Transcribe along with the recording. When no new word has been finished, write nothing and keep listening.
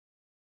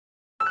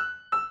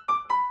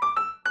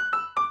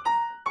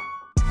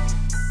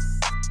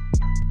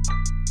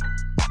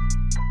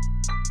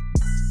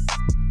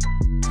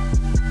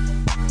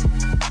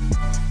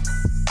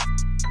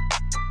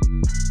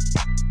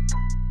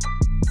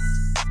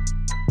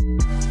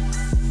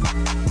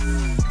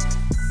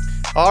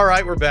All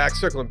right, we're back.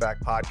 Circling Back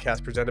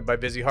podcast presented by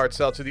Vizzy Hard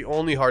Seltzer, the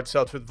only hard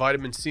seltzer with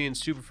vitamin C and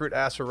superfruit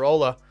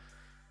acerola.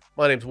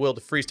 My name's Will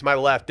DeFries. To my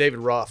left, David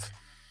Ruff.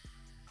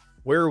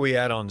 Where are we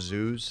at on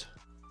zoos?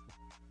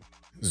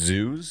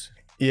 Zoos?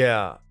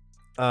 Yeah.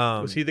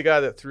 Was he the guy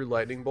that threw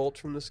lightning bolts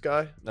from the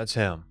sky? That's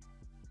him.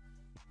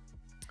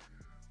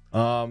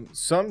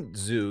 Some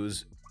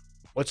zoos,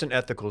 What's an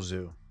ethical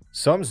zoo?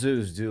 some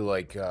zoos do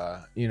like,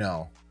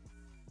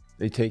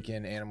 they take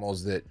in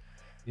animals that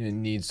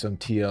need some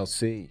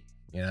TLC,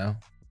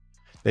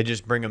 They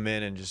just bring him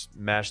in and just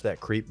mash that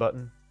creep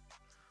button?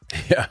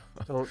 Yeah.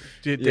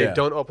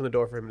 Don't open the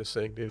door for him to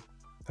sing, dude.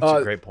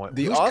 That's a great point.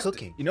 The Who's Austin,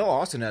 cooking?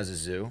 Austin has a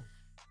zoo,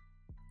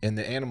 and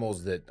the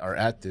animals that are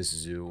at this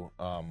zoo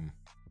are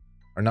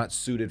not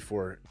suited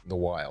for the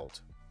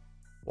wild.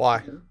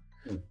 Why?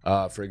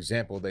 For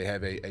example, they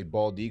have a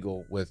bald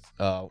eagle with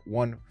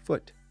 1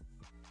 foot,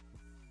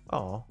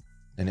 Oh.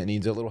 and it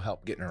needs a little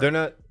help getting around. They're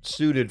not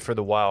suited for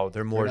the wild.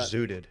 They're more not-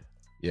 zooted.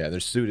 Yeah,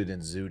 they're suited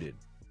and zooted.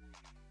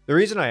 The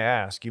reason I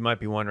ask, you might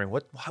be wondering,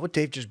 why would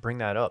Dave just bring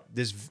that up?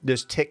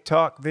 This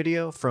TikTok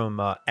video from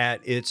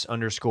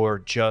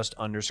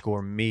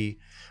 @its_just_me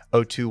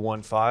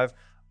 0215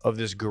 of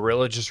this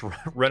gorilla just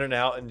running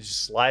out and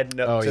just sliding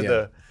up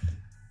to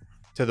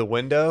the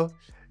window.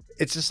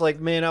 It's just like,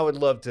 man, I would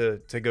love to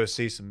go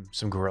see some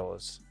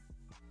gorillas.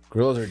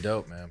 Gorillas are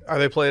dope, man. Are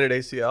they playing at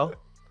ACL?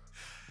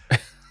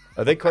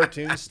 Are they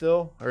cartoons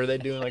still, or are they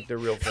doing like their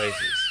real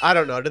faces? I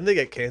don't know. Didn't they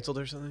get canceled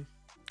or something?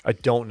 I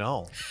don't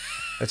know.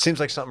 That seems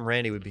like something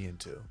Randy would be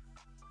into.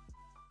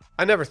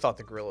 I never thought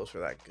the gorillas were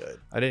that good.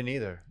 I didn't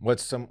either.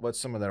 What's some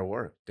of their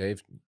work,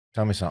 Dave?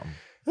 Tell me something.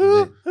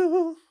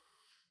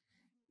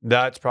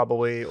 That's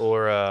probably,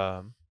 or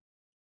I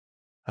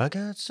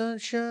got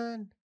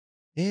sunshine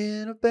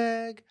in a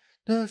bag,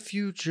 the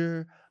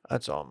future.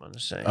 That's all I'm gonna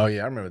say. Oh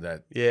yeah, I remember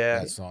that. Yeah.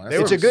 That song. They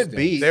were It's a good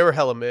beat. They were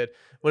hella mid.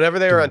 Whenever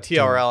they were on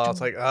TRL, I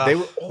was like, They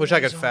were wish I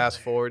could always on fast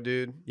there. forward,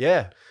 dude.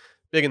 Yeah.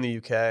 Big in the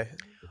UK.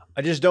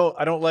 I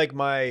don't like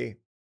my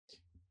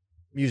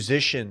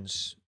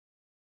musicians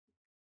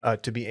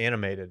to be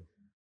animated.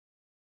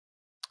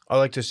 I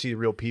like to see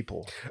real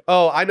people.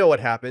 Oh, I know what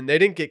happened. They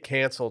didn't get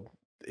canceled.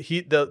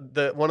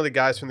 The one of the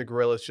guys from the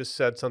Gorillaz just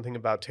said something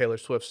about Taylor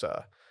Swift's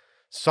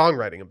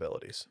songwriting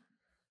abilities.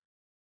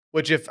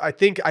 Which I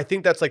think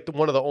that's like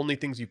one of the only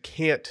things you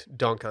can't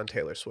dunk on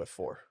Taylor Swift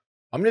for.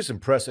 I'm just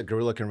impressed that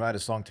Gorilla can write a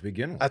song to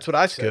begin with. That's what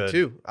I said Good.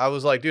 too. I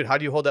was like, dude, how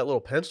do you hold that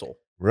little pencil?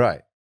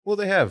 Right. Well,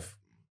 they have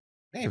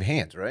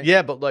hands, right?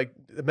 Yeah, but like,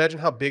 imagine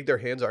how big their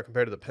hands are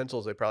compared to the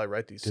pencils they probably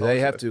write these Do songs they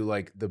have with. to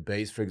like the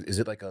bass? Is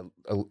it like a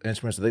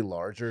instruments? Are they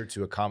larger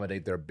to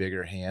accommodate their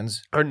bigger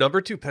hands? Are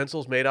number 2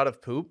 pencils made out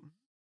of poop?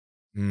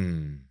 I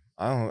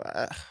don't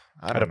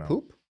Out of know.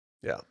 poop?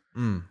 Yeah.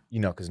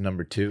 Because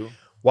number 2,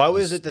 Why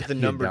was You it that the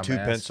you number 2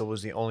 dumbass. pencil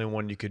was the only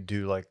one you could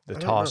do like the I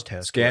don't toss know.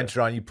 test with?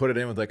 Scantron, you put it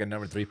in with like a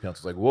number 3 pencil.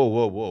 It's like, whoa,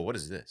 what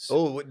is this?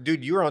 Oh,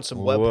 dude, you were on some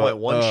What?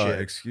 1.1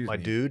 shit, excuse my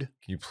me. dude.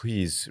 Can you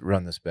please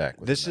run this back?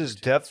 with This the is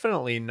number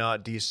definitely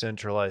not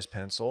decentralized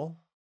pencil.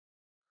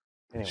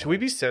 Should we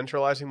be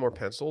centralizing more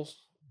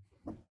pencils?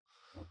 2?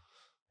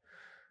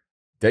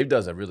 Dave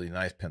does a really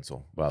nice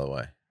pencil, by the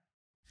way.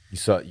 You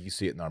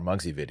see it in our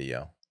Muggsy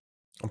video.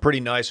 I'm pretty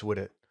nice with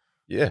it.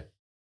 Yeah.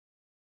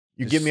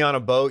 You Just get me on a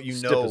boat, you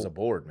Stiff know. as a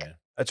board, man.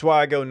 That's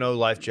why I go no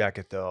life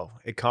jacket though.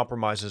 It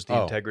compromises the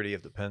Oh. integrity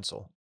of the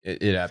pencil.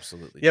 It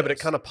absolutely. Yeah, but it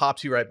does. kind of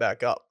pops you right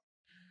back up.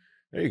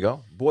 There you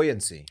go.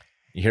 Buoyancy.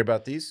 You hear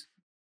about these?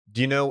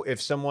 Do you know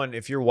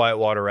if you're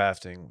whitewater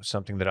rafting,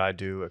 something that I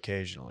do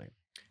occasionally,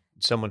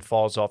 someone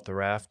falls off the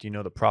raft, do you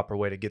know the proper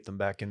way to get them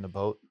back in the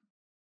boat?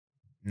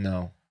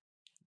 No.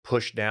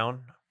 Push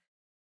down.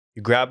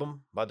 You grab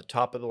them by the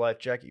top of the life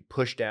jacket, you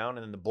push down,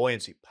 and then the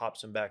buoyancy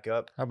pops them back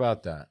up. How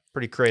about that?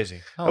 Pretty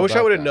crazy. How I wish I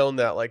about would have that? known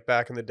that like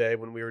back in the day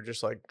when we were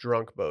just like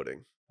drunk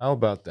boating. How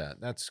about that?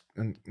 That's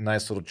a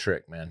nice little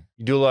trick, man.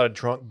 You do a lot of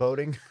drunk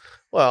boating.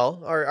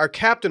 Well, our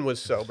captain was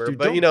sober, Dude,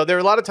 but don't- there were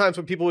a lot of times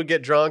when people would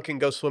get drunk and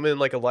go swimming in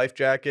like a life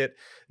jacket,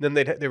 and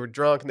then they were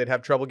drunk and they'd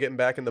have trouble getting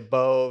back in the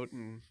boat.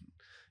 And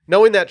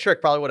knowing that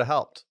trick probably would have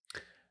helped.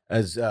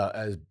 As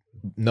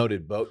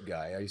noted boat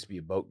guy, I used to be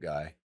a boat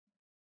guy.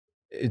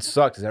 It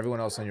sucked because everyone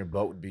else on your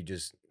boat would be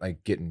just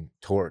like getting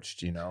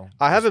torched, I Just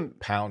haven't.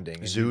 pounding.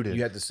 And Zooted.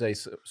 You had to stay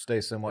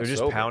somewhat They're just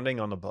sober. pounding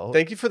on the boat.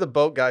 Thank you for the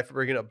boat guy for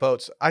bringing up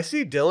boats. I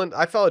see Dylan.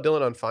 I follow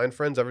Dylan on Find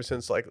Friends ever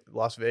since like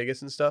Las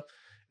Vegas and stuff.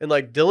 And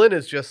like Dylan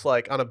is just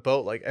like on a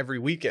boat like every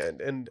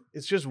weekend, and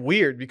it's just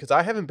weird because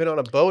I haven't been on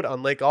a boat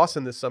on Lake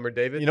Austin this summer,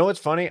 David. You know what's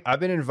funny? I've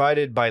been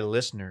invited by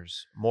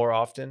listeners more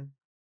often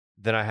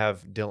than I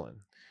have Dylan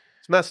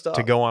it's messed up.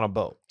 to go on a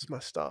boat. It's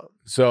messed up.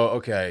 So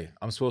okay,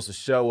 I'm supposed to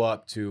show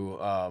up to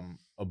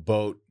a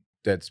boat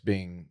that's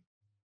being,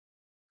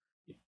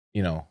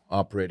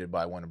 operated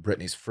by one of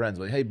Brittany's friends.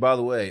 Like, hey, by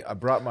the way, I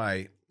brought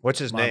my What's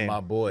his name?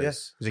 my boys.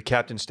 Yes. Is it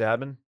Captain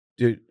Stabbin?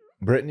 Dude,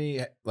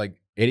 Brittany, like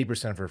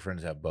 80% of her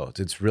friends have boats.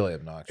 It's really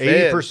obnoxious.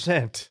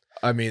 80%.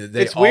 I mean,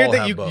 they It's weird all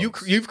that have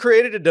boats. you've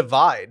created a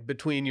divide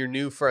between your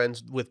new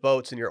friends with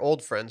boats and your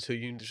old friends who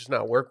you just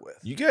not work with.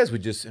 You guys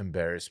would just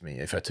embarrass me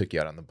if I took you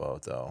out on the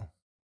boat, though.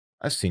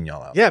 I've seen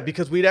y'all out. Yeah,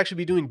 because we'd actually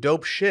be doing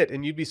dope shit,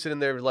 and you'd be sitting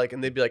there like,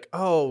 and they'd be like,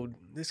 "Oh,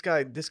 this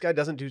guy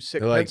doesn't do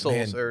sick They're like,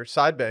 pencils "Man, or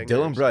side bangers."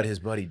 Dylan brought his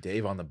buddy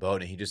Dave on the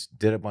boat, and he just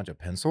did a bunch of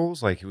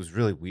pencils. Like, it was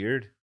really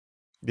weird.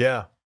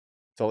 Yeah.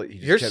 So he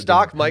just Your kept doing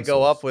stock might go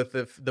pencils. up with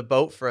if the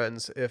boat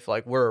friends if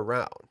like we're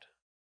around.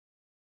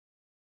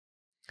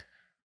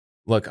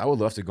 Look, I would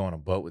love to go on a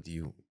boat with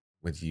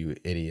you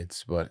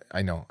idiots, but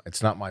I know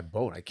it's not my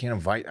boat. I can't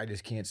invite. I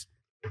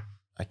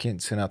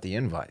can't send out the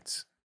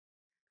invites.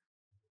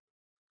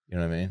 You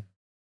know what I mean?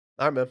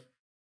 All right, man.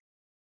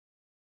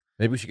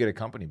 Maybe we should get a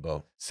company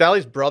boat.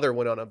 Sally's brother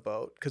went on a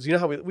boat because you know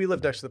how we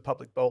live next to the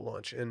public boat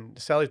launch, and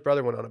Sally's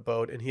brother went on a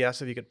boat, and he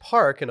asked if he could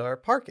park in our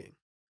parking.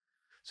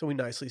 So we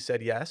nicely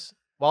said yes.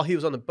 While he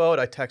was on the boat,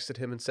 I texted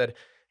him and said,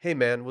 "Hey,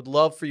 man, would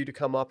love for you to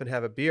come up and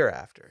have a beer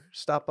after.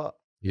 Stop up."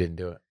 You didn't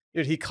do it.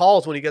 Dude, he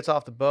calls when he gets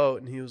off the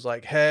boat, and he was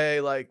like, "Hey,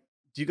 like,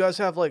 do you guys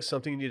have like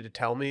something you need to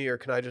tell me, or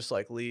can I just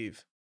like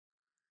leave?"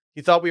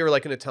 He thought we were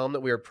like going to tell him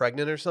that we were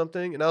pregnant or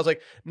something, and I was like,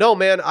 "No,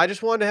 man, I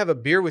just wanted to have a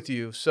beer with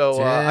you,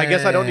 so I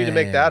guess I don't need to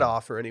make that Damn.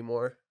 offer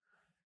anymore."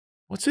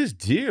 What's his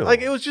deal?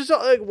 Like, it was just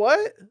like,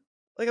 what?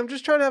 Like, I'm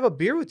just trying to have a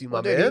beer with you, my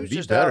Well, dude, he man. was Be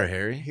just better, out.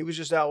 Harry. He was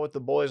just out with the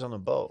boys on the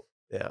boat.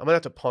 Yeah, I'm gonna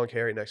have to punk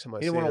Harry next time I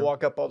He see didn't want him. to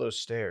walk up all those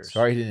stairs.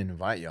 Sorry he didn't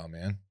invite y'all,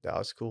 man. No,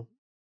 it's cool.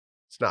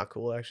 It's not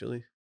cool,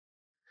 actually.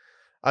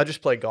 I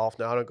just play golf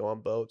now. I don't go on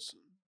boats.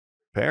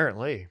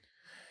 Apparently.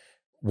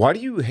 Why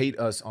do you hate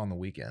us on the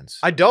weekends?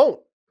 I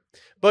don't.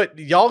 But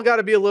y'all got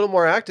to be a little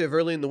more active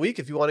early in the week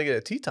if you want to get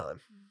a tee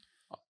time.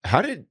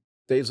 How did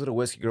Dave's little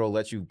whiskey girl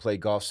let you play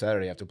golf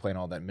Saturday after playing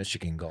all that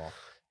Michigan golf?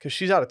 Because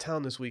she's out of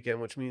town this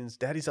weekend, which means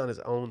Daddy's on his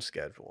own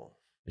schedule.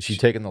 Is she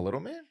taking the little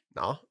man?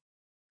 No.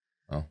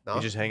 Oh. No.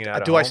 You just hanging out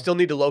at Do I home? still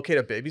need to locate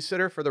a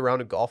babysitter for the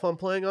round of golf I'm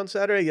playing on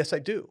Saturday? Yes, I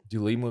do. Do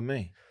you leave him with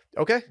me?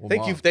 Okay. Well,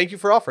 Thank you. Mom. Thank you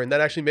for offering. That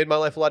actually made my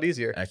life a lot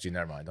easier. Actually,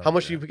 never mind. Don't How do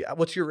much that.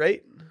 what's your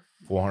rate?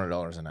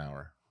 $400 an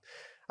hour.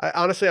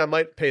 Honestly, I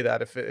might pay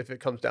that if it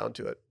comes down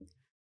to it.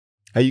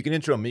 Hey, you can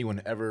intro me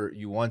whenever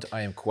you want.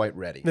 I am quite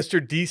ready.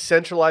 Mr.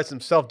 Decentralized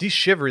himself.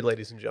 D-Shivery,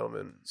 ladies and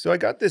gentlemen. So I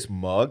got this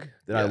mug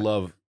that I Yeah.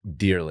 love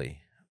dearly.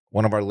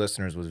 One of our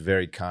listeners was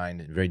very kind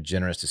and very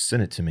generous to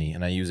send it to me,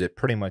 and I use it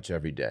pretty much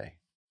every day.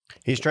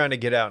 He's trying to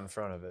get out in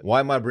front of it. Why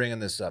am I bringing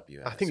this up,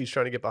 you I ask? think he's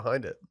trying to get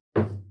behind it.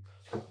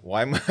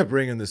 Why am I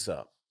bringing this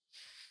up?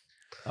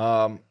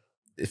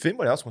 If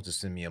anybody else wants to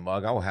send me a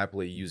mug, I will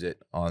happily use it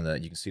on the.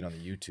 You can see it on the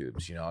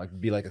YouTubes. You know, it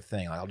could be like a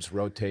thing. I'll just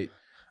rotate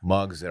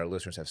mugs that our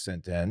listeners have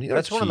sent in. You know,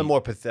 That's one of the cheap.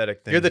 more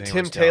pathetic things. You're the Tim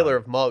anyone's Taylor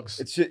done. of mugs.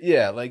 It's just,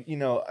 yeah, like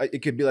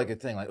it could be like a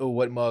thing. Like, oh,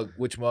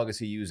 which mug is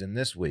he using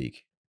this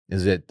week?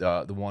 Is it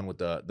the one with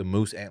the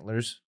moose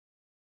antlers,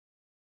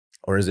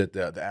 or is it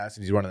the ass?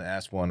 He's running the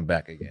ass one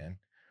back again.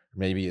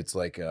 Maybe it's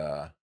like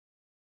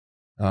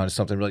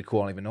something really cool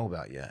I don't even know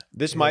about yet.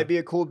 This might be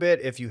a cool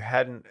bit if you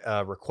hadn't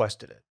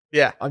requested it.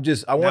 Yeah. I want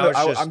to.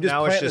 it's just- I'm just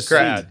now it's planting a just seed.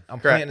 sad. I'm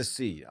Correct. planting a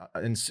seed,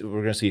 and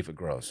we're gonna see if it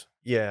grows.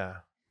 Yeah.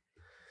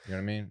 You know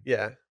what I mean?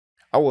 Yeah.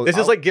 I will. This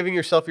is like giving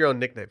yourself your own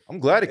nickname. I'm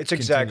glad it It's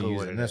exactly continues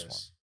what in it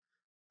this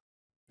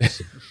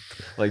is. one,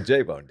 like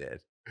J-Bone did.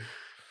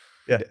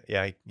 Yeah.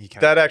 Yeah. He kinda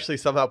That did. actually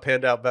somehow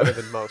panned out better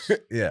than most.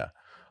 Yeah,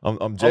 I'm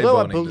Although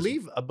I J-Boning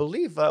this-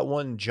 believe that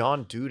one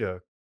John Duda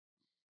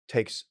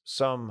takes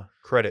some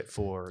credit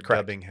for Correct.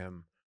 dubbing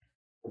him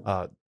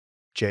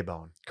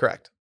J-Bone,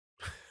 Correct.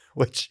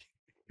 which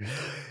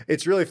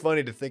it's really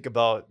funny to think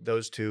about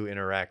those two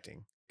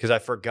interacting because I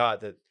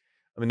forgot that.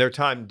 I mean, their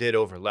time did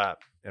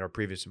overlap in our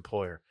previous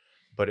employer,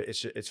 but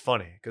it's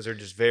funny because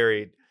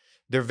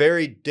they're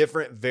very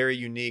different, very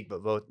unique,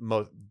 but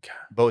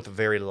both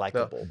very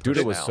likable.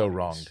 Duda was so personalities.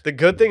 wronged. The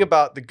good thing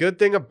about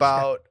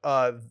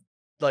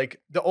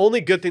like the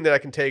only good thing that I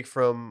can take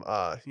from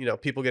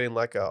people getting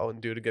let go and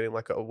Duda getting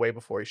let go way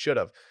before he should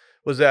have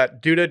was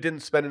that Duda didn't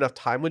spend enough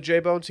time with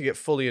J-Bone to get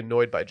fully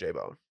annoyed by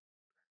J-Bone.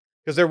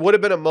 Because there would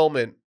have been a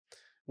moment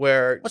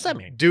where What's that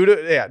mean?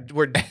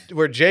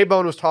 where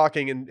J-Bone was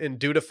talking and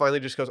Duda finally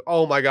just goes,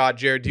 "Oh my God,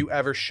 Jared, do you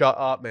ever shut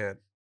up, man?"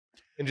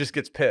 And just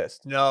gets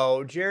pissed.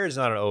 No, Jared's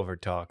not an over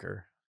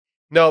talker.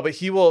 No, but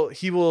he will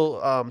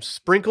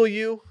sprinkle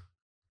you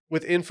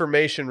with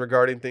information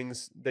regarding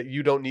things that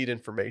you don't need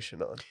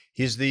information on.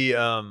 He's the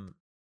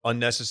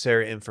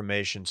unnecessary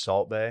information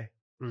Salt Bay.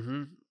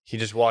 Mm-hmm. He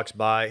just walks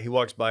by. He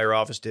walks by your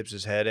office, dips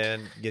his head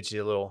in, gets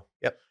you a little.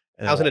 Yep.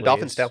 and I was in a then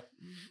Dolphins leaves. tail.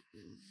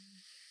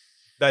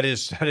 That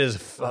is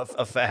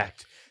a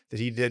fact that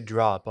he did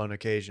drop on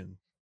occasion.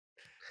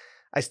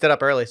 I stood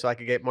up early so I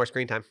could get more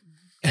screen time.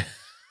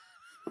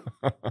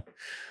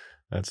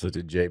 That's such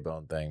a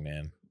J-Bone thing,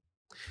 man.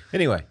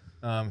 Anyway,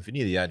 if you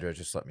need the address,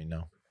 just let me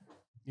know.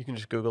 You can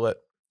just Google it.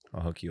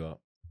 I'll hook you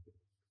up.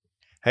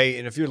 Hey,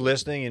 and if you're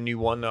listening and you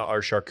won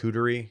our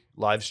charcuterie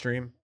live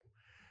stream,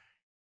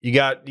 you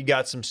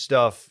got some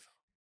stuff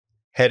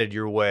headed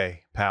your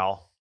way,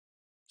 pal.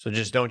 So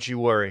just don't you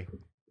worry.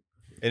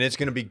 and it's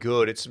gonna be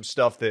good. It's some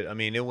stuff that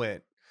it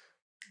went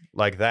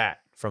like that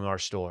from our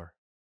store.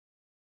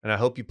 And I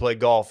hope you play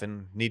golf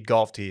and need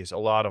golf tees. A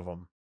lot of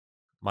them,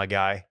 my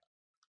guy.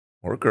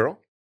 Or girl.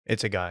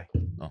 It's a guy.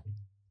 Oh.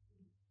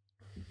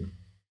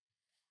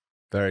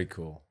 Very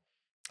cool.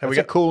 And we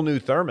got a cool new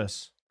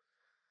thermos.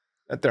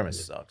 That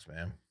thermos sucks,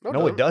 man.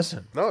 No, it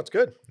doesn't. No, it's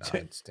good. No,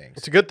 it stinks.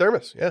 It's a good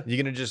thermos. Yeah.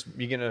 You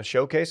gonna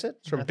showcase it?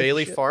 It's from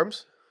Bailey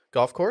Farms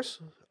Golf Course.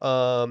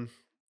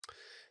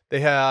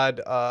 We had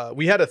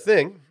a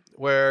thing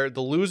where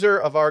the loser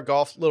of our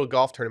little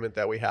golf tournament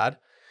that we had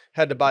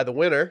to buy the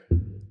winner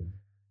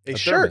a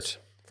shirt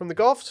from the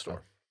golf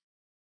store.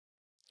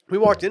 We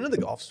walked into the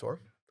golf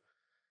store.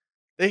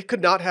 They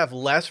could not have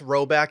less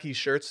Robacky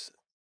shirts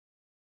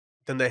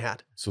than they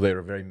had. So they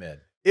were very mid.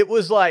 It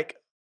was like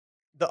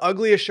the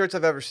ugliest shirts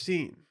I've ever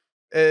seen.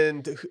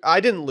 And I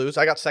didn't lose.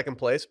 I got second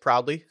place,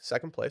 proudly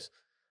second place.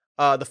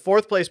 The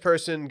fourth place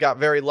person got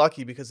very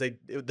lucky because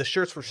the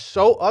shirts were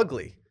so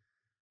ugly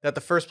that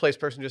the first place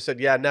person just said,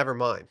 yeah, never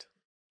mind.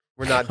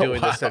 We're not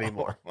doing this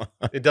anymore.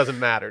 It doesn't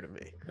matter to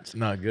me. It's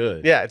not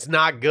good. Yeah, it's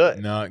not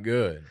good. Not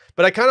good.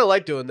 But I kind of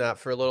like doing that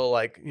for a little,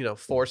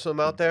 foursome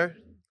out there.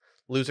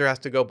 Loser has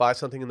to go buy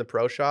something in the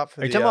pro shop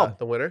for the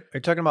winner. Are you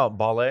talking about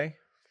Ballet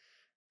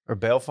or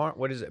Bale Farm?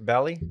 What is it?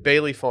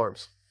 Bailey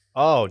Farms.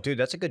 Oh, dude,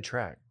 that's a good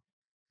track.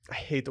 I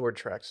hate the word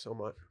track so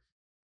much.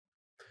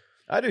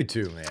 I do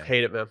too, man.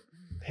 Hate it, man.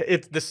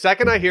 It's the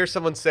second I hear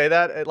someone say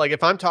that, like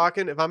if I'm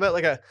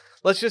at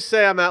let's just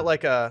say I'm at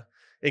like a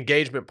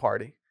engagement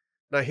party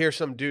and I hear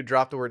some dude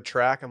drop the word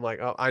track, I'm like,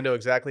 oh, I know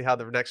exactly how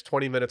the next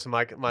 20 minutes of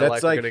my life are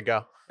going to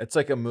go. It's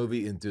like a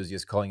movie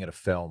enthusiast calling it a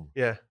film.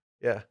 Yeah.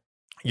 Yeah.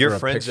 Your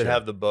friends that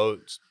have the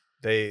boats,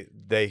 they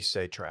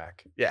say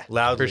track. Yeah.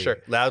 Loudly. For sure.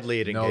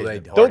 Loudly at engagement. No, they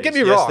don't. Don't get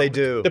me wrong. Yes, they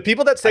do. The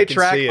people that say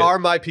track are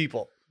my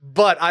people,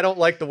 but I don't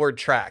like the word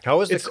track. How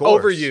was the It's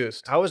course?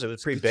 overused. How was it? It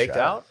was pretty baked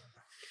out?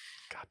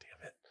 God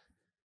damn it.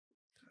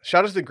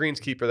 Shout out to the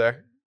greenskeeper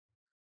there,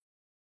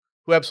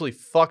 who absolutely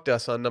fucked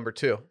us on number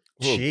 2.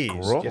 Jeez.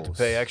 You have to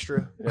pay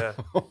extra? Yeah.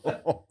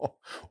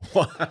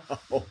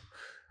 Wow.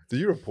 Did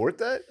you report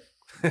that?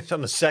 It's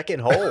on the second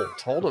hole.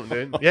 Told him,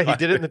 dude. Yeah, he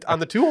did it on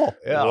the 2-hole.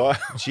 Yeah. Wow.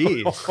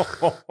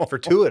 Jeez.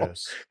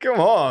 Fortuitous. Come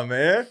on,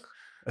 man.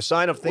 A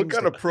sign of things. What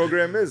kind of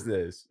program is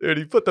this? Dude,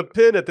 he put the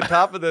pin at the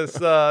top of this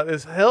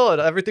this hill,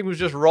 and everything was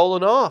just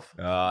rolling off.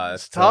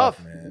 That's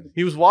tough, man.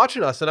 He was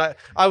watching us, and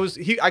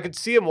I could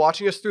see him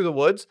watching us through the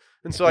woods,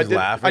 and so I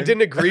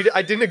didn't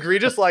agree.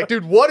 Just like,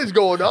 dude, what is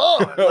going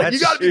on? Like, you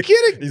got to be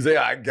kidding. He's like,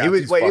 I got he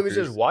was these fuckers.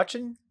 just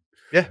watching.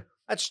 Yeah,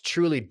 that's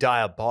truly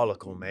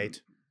diabolical,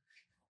 mate.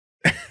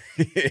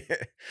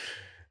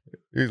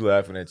 He's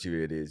laughing at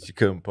you, idiots. You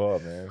couldn't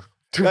pop, man.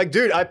 Like,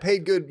 dude, I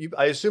paid good.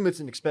 I assume it's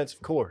an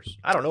expensive course.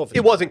 I don't know if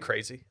it wasn't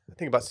crazy. I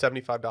think about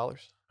 $75.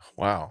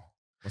 Wow,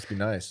 must be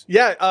nice.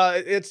 Yeah,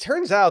 it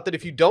turns out that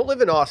if you don't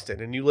live in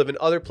Austin and you live in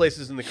other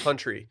places in the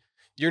country,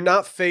 you're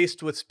not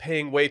faced with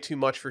paying way too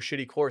much for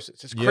shitty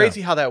courses. It's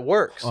crazy how that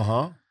works.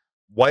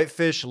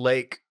 Whitefish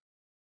Lake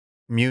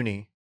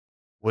Muni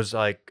was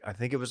I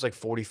think it was like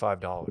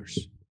 $45,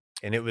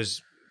 and it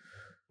was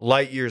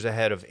light years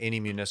ahead of any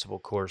municipal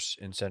course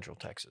in Central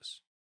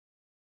Texas.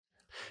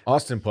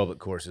 Austin public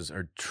courses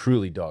are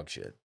truly dog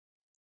shit.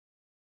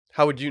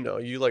 How would you know?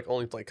 You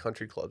only play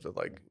country clubs with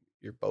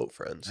your boat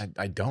friends.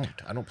 I don't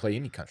play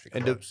any country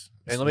clubs.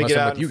 And let me get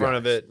out in front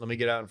of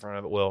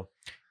it. Will.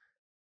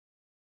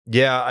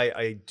 Yeah,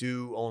 I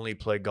do only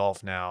play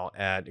golf now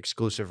at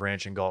exclusive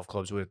ranch and golf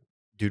clubs with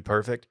Dude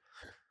Perfect.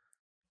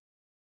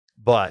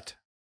 But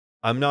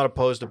I'm not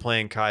opposed to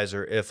playing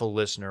Kaiser if a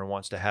listener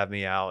wants to have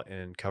me out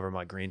and cover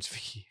my greens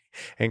fee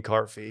and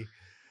cart fee.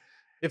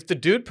 If the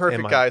Dude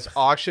Perfect guys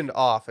auctioned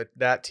off at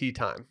that tee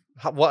time,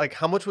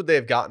 how much would they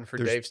have gotten for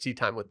Dave's tee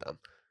time with them?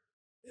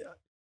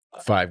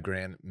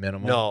 $5,000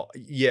 minimum. No,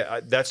 yeah,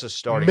 that's a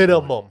starting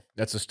minimum. Point.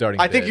 That's a starting.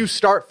 I think you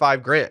start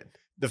 $5,000.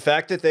 The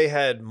fact that they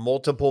had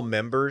multiple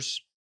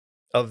members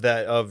of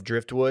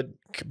Driftwood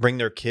bring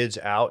their kids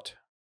out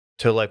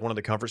to one of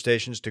the comfort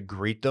stations to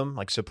greet them,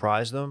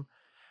 surprise them.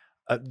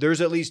 There's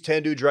at least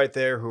 10 dudes right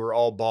there who are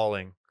all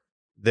bawling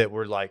that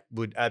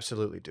would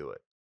absolutely do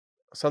it.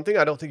 Something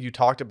I don't think you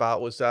talked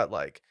about was that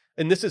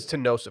and this is to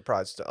no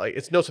surprise to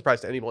it's no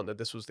surprise to anyone that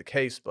this was the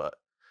case, but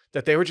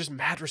that they were just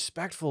mad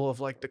respectful of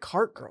the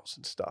cart girls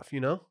and stuff,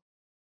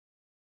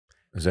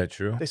 Is that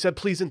true? They said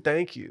please and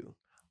thank you.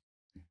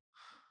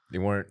 They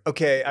weren't.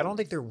 Okay, I don't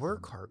think there were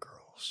cart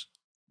girls.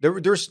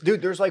 There's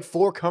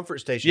 4 comfort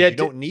stations. Yeah, you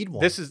don't need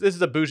one. This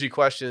is a bougie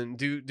question.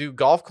 Do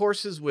golf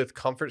courses with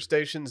comfort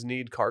stations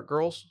need cart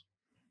girls?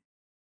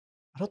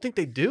 I don't think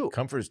they do.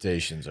 Comfort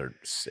stations are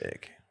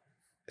sick.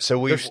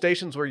 So they're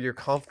stations where you're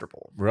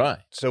comfortable. Right.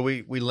 So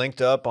we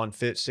linked up on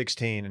Fit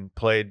 16 and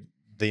played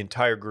the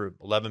entire group,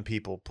 11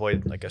 people,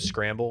 played a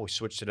scramble. We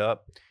switched it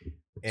up.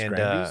 And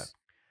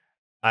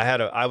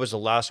I was the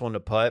last one to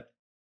putt,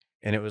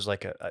 and it was an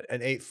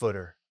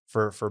 8-footer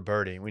for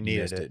birdie. We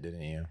needed it,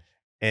 didn't you?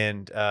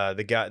 And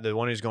the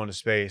one who's going to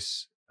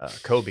space,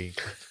 Kobe,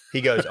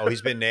 he goes, "Oh,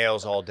 he's been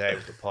nails all day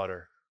with the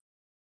putter."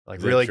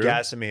 Really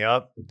gassing me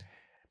up.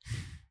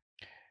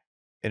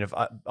 And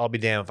I'll be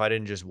damned if I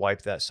didn't just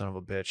wipe that son of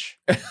a bitch.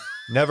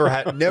 Never.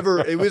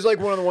 It was like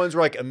one of the ones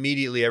where like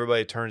immediately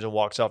everybody turns and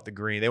walks off the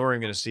green. They weren't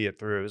even going to see it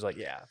through. It was like,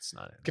 yeah, it's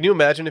not it. Can you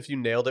imagine if you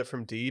nailed it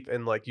from deep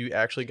and like you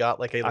actually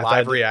got like a I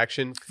live thought-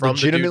 reaction from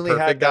Legitimately the Dude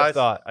had Perfect that guys?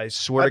 thought. I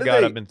swear How to did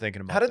God, they- I've been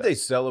thinking about How did that. they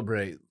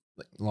celebrate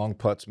like, long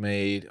putts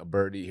made, a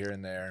birdie here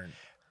and there?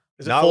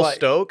 Is it Not full like-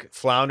 stoke?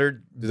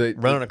 floundered Did they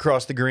running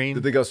across the green?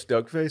 Did they go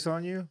stoke face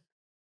on you?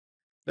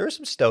 There was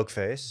some stoke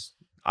face.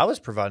 I was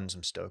providing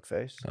some stoke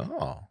face.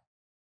 Oh,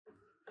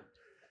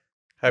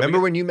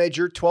 Remember when you made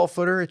your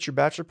 12-footer at your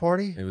bachelor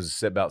party? it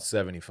was about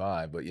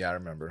 75, but yeah, I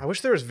remember. I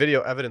wish there was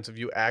video evidence of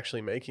you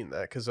actually making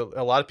that because a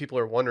lot of people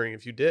are wondering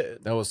if you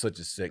did. That was such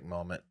a sick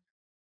moment.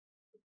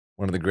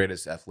 One of the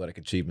greatest athletic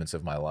achievements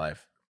of my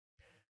life.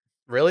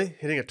 Really?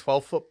 Hitting a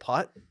 12-foot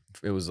putt?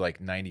 It was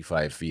like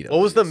 95 feet. at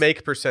What was the least.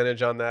 make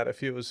percentage on that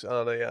if it was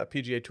on a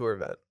PGA Tour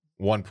event?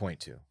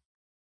 1.2.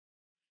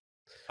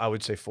 I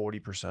would say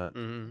 40%.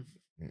 Mm-hmm.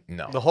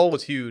 No, The hole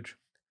was huge.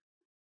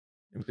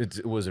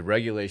 it was a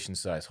regulation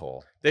size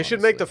hole. They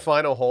should make the honestly.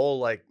 final hole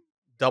like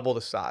double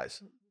the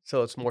size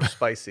so it's more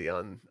spicy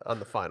on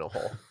the final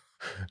hole.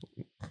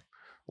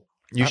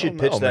 You I should don't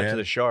pitch know, that man. to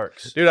the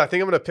Sharks. Dude, I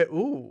think I'm gonna pitch.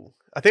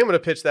 I think I'm gonna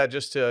pitch that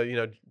just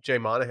to Jay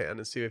Monahan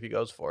and see if he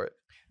goes for it.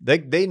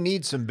 They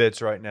need some bits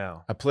right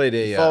now. I played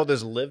You follow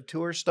this live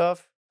tour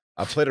stuff?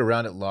 I played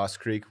around at Lost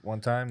Creek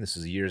one time. This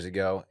is years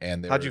ago,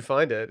 and How'd you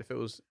find it? If it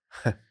was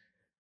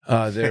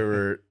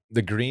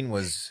the green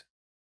was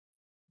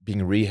being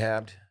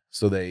rehabbed,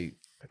 so they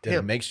had a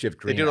damn, makeshift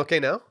they green. doing okay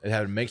now? It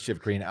had a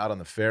makeshift green out on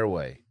the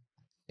fairway,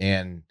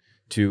 and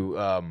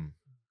to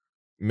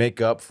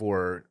make up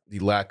for the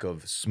lack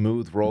of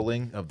smooth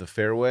rolling of the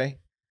fairway,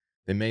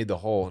 they made the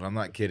hole, and I'm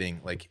not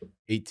kidding, like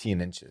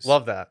 18 inches.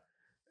 Love that.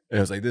 And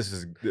I was like, this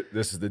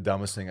is the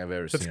dumbest thing I've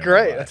ever That's seen.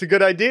 great. That's a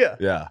good idea.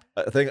 Yeah,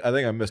 I think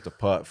I missed a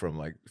putt from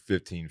like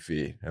 15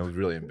 feet. It was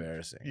really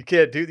embarrassing. You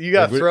can't do. You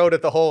got to Like, throw it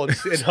at the hole and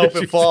hope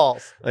it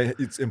falls. Like,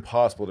 it's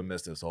impossible to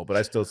miss this hole, but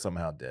I still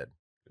somehow did.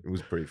 It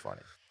was pretty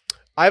funny.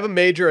 I have a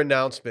major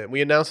announcement.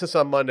 We announced this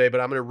on Monday,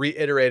 but I'm going to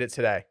reiterate it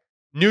today.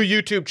 New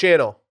YouTube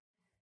channel.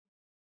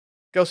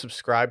 Go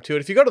subscribe to it.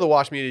 If you go to the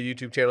Wash Media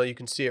YouTube channel, you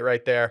can see it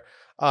right there.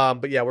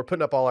 But yeah, we're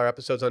putting up all our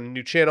episodes on a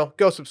new channel.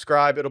 Go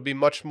subscribe. It'll be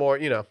much more,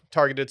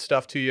 targeted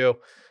stuff to you.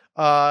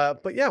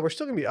 But yeah, we're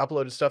still going to be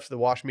uploading stuff to the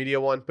Wash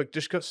Media one. But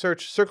just go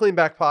search Circling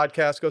Back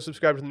Podcast. Go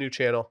subscribe to the new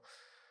channel.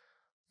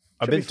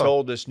 I've Should be been fun.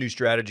 told this new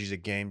strategy is a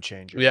game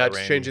changer. Yeah, by it's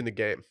Randy. changing the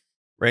game.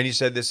 Randy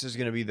said this is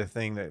going to be the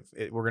thing that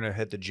we're going to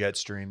hit the jet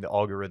stream, the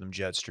algorithm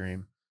jet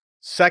stream.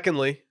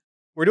 Secondly,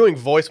 we're doing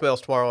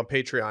voicemails tomorrow on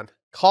Patreon.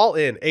 Call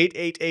in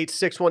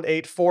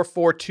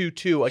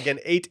 888-618-4422. Again,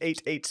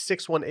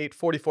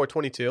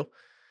 888-618-4422.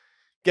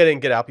 Get in,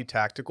 get out, be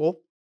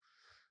tactical.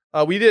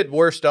 We did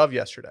worst of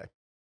yesterday.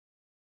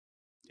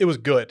 It was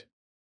good.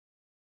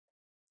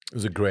 It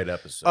was a great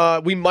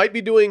episode. We might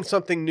be doing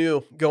something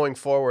new going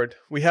forward.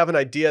 We have an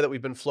idea that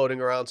we've been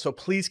floating around, so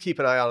please keep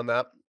an eye out on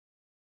that.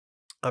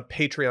 On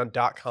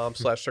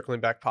patreon.com/Circling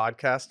Back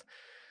Podcast.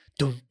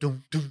 Dun,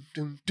 dun, dun,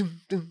 dun,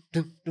 dun, dun,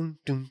 dun, dun,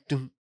 dun,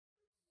 dun.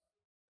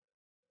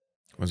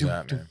 What's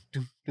that,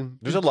 man?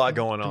 There's a lot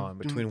going on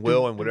between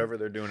Will and whatever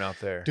they're doing out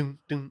there.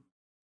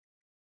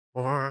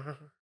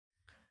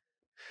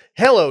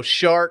 Hello,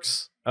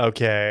 Sharks.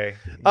 Okay.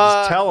 Just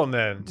Uh, tell them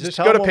then. Just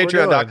tell go to 'em what we're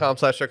doing.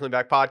 patreon.com/Circling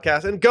Back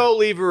Podcast and go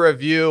leave a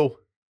review.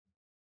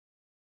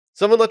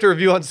 Someone left a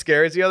review on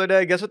Scaries the other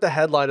day. Guess what the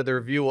headline of the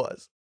review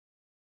was?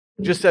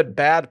 Just said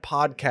bad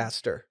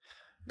podcaster.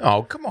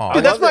 Oh, come on.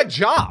 Dude, that's my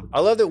job. I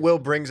love that Will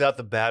brings out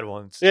the bad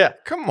ones. Yeah.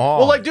 Come on.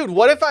 Well, like, dude,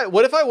 what if I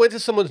went to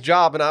someone's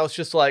job and I was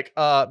just like,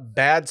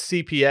 bad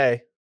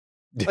CPA?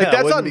 Like, Yeah,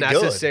 that's wouldn't be good.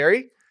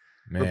 unnecessary.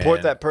 Man.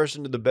 Report that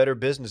person to the Better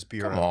Business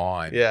Bureau. Come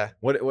on. Yeah.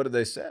 What did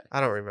they say?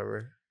 I don't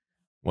remember.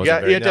 Wasn't Yeah,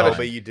 very you have to have No, a- kind.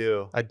 but you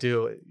do. I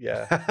do.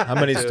 Yeah. How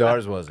many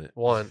stars was it?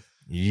 1.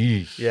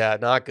 Yeesh. Yeah,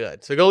 not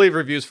good. So go leave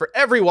reviews for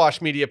every Wash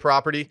Media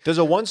property. Does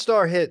a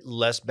 1-star hit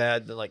less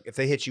bad than like if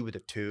they hit you with a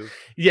 2?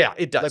 Yeah,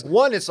 it does. Like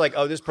 1, it's like,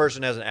 oh, this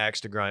person has an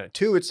axe to grind.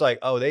 2, it's like,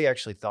 oh, they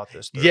actually thought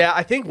this through. Yeah,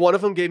 I think one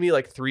of them gave me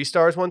like 3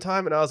 stars one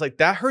time, and I was like,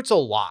 that hurts a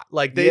lot.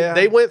 Like Yeah.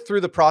 they went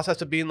through the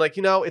process of being like,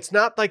 it's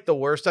not like the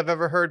worst I've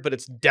ever heard, but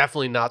it's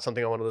definitely not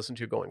something I want to listen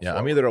to going Yeah,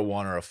 forward. I'm either a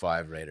 1 or a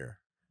 5 rater.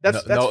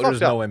 That's no, fucked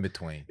there's up. no in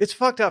between. It's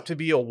fucked up to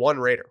be a 1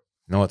 rater.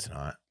 No, it's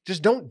not.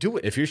 Just don't do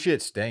it. If your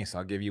shit stinks,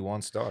 I'll give you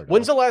 1 star. dog.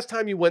 When's the last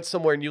time you went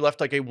somewhere and you left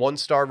like a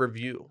 1-star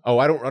review? Oh,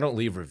 I don't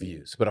leave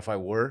reviews, but if I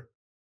were,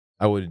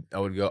 I would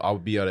go. I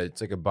would be on it's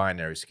like a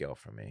binary scale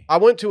for me.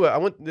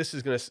 This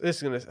is gonna. It's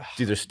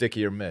either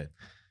sticky or mid.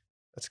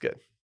 That's good.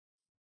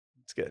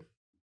 That's good.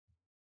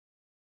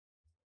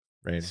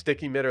 Randy.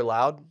 Sticky, mid, or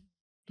loud?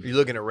 Are you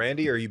looking at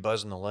Randy or are you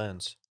buzzing the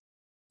lens?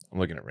 I'm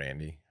looking at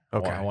Randy.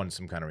 Okay. I wanted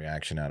some kind of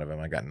reaction out of him.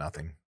 I got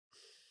nothing.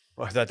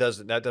 Well, that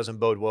doesn't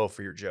bode well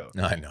for your joke.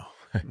 I know,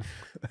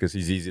 because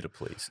he's easy to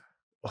please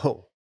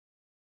Oh,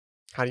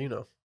 How do you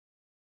know?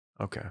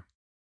 okay.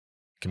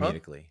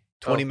 comedically.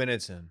 20 Oh.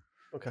 minutes in.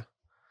 Okay.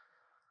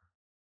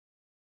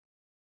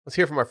 Let's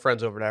hear from our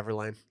friends over at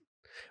Everlane.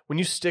 When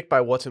you stick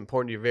by what's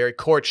important to your very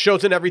core, it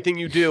shows in everything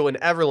you do, and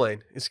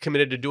Everlane is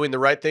committed to doing the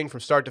right thing from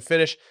start to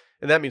finish,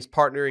 and that means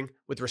partnering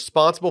with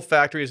responsible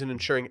factories and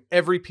ensuring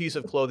every piece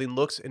of clothing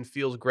looks and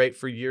feels great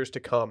for years to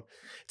come.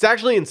 It's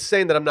actually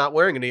insane that I'm not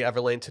wearing any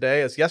Everlane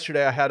today, as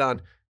yesterday I had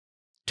on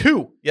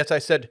 2, yes, I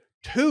said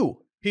 2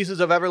 pieces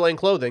of Everlane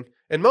clothing,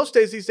 and most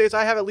days these days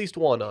I have at least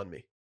 1 on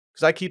me,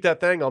 because I keep that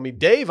thing on me.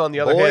 Dave, on the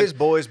other hand.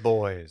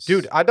 Boys.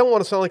 Dude, I don't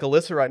want to sound like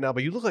Alyssa right now,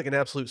 but you look like an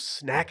absolute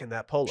snack in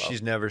that polo.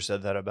 She's never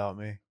said that about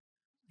me.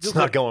 It's Look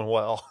not like- going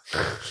well.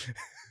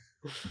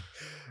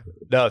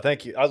 No,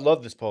 thank you. I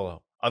love this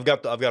polo. I've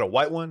got a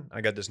white one.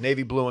 I got this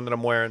navy blue one that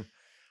I'm wearing.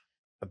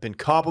 I've been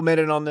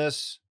complimented on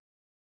this.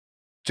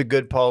 It's a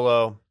good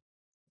polo.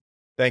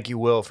 Thank you,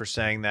 Will, for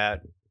saying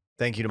that.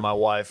 Thank you to my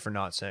wife for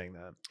not saying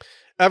that.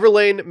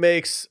 Everlane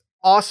makes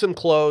awesome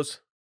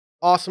clothes,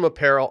 awesome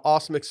apparel,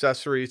 awesome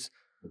accessories,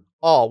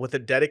 all with a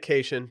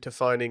dedication to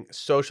finding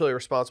socially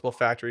responsible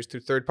factories through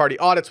third-party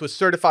audits with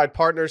certified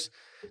partners.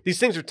 These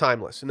things are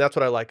timeless, and that's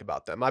what I like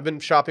about them. I've been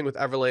shopping with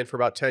Everlane for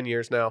about 10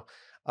 years now,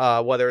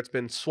 whether it's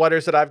been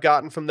sweaters that I've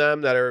gotten from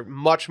them that are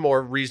much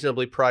more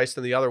reasonably priced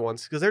than the other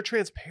ones because they're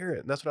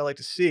transparent, and that's what I like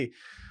to see.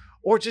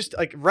 Or just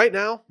like right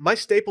now, my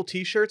staple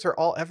t-shirts are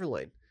all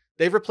Everlane.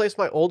 They've replaced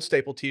my old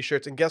staple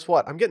t-shirts, and guess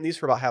what? I'm getting these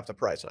for about half the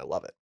price, and I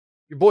love it.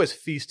 Your boy's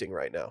feasting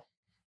right now.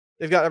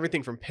 They've got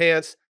everything from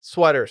pants,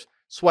 sweaters,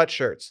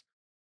 sweatshirts.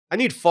 I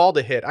need fall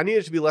to hit. I need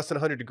it to be less than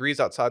 100 degrees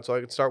outside so I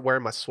can start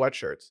wearing my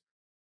sweatshirts.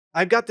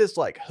 I've got this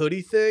like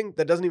hoodie thing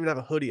that doesn't even have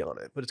a hoodie on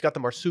it, but it's got the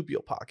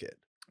marsupial pocket.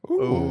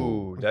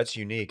 Ooh, that's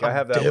unique. I I'm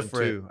have that different.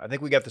 one too. I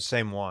think we got the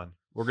same one.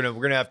 We're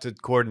gonna have to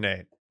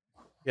coordinate.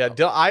 Yeah,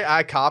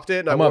 I copped it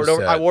and I I'm wore it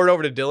upset.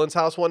 over to Dylan's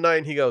house one night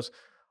and he goes,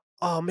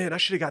 "Oh man, I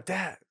should have got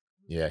that."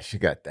 Yeah, she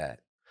got that.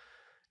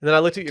 And then I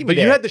looked at you, Give me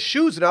but you that. had the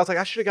shoes and I was like,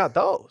 I should have got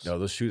those. No,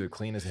 those shoes are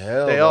clean as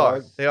hell. They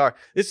dog. are. They are.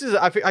 This is.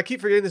 I keep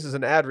forgetting this is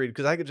an ad read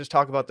because I could just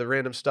talk about the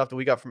random stuff that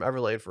we got from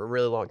Everlane for a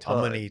really long time.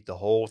 I'm gonna eat the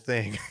whole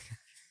thing.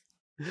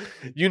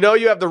 You know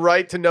you have the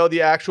right to know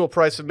the actual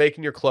price of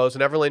making your clothes,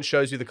 and Everlane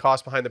shows you the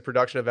cost behind the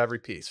production of every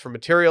piece, from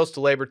materials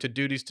to labor to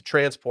duties to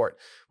transport.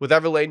 With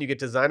Everlane, you get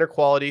designer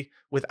quality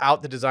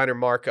without the designer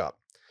markup.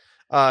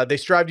 They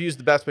strive to use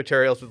the best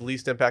materials with the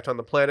least impact on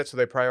the planet, so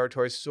they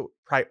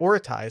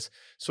prioritize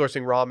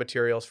sourcing raw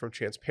materials from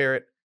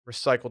transparent,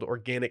 recycled,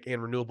 organic,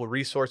 and renewable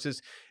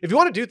resources. If you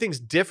want to do things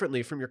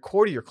differently from your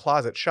core to your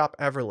closet, shop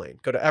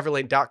Everlane. Go to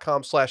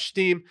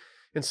everlane.com/steam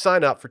and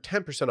sign up for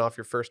 10% off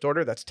your first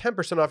order. That's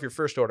 10% off your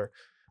first order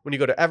when you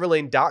go to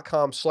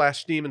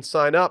everlane.com/steam and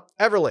sign up.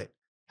 Everlane,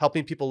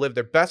 helping people live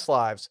their best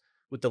lives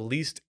with the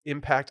least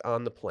impact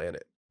on the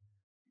planet.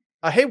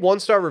 Hey,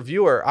 1-star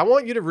reviewer, I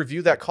want you to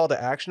review that call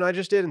to action I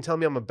just did and tell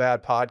me I'm a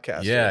bad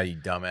podcaster. Yeah, you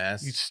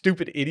dumbass. You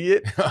stupid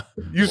idiot.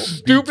 You Beat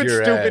stupid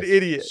your ass. ass.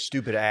 Idiot.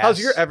 Stupid ass. How's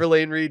your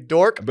Everlane read,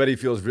 dork? I bet he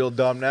feels real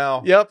dumb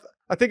now. Yep.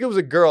 I think it was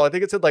a girl. I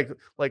think it said like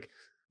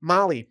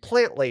Molly,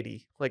 plant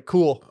lady. Like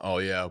cool. Oh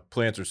yeah,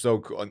 plants are so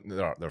cool.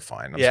 They're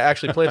fine. Yeah,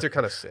 actually plants are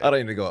kind of sick. I don't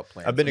need to go up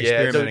plants. I've been Yeah,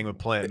 experimenting with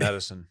plant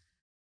medicine.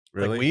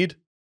 really Like weed?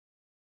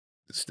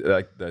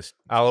 like this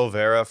Aloe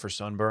vera for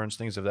sunburns,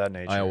 things of that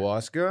nature.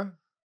 ayahuasca.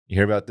 You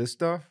hear about this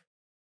stuff?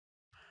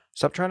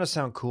 Stop trying to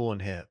sound cool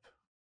and hip.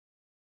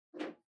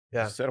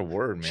 Yeah. Said a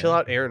word, man. Chill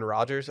out, Aaron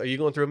Rodgers. Are you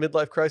going through a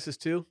midlife crisis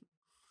too?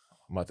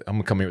 I'm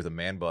gonna come here with a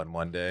man bun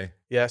one day.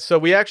 Yeah, so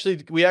we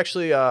actually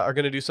are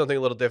going to do something a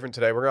little different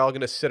today. We're all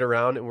going to sit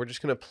around and we're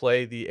just going to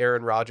play the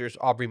Aaron Rodgers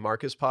Aubrey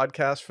Marcus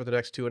podcast for the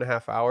next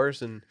 2.5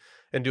 hours and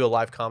do a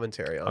live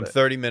commentary on I'm it.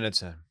 30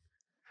 minutes in.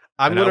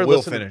 I'm and going I to will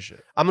listen. finish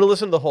it. I'm going to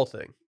listen to the whole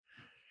thing.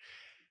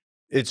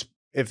 It's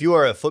if you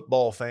are a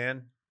football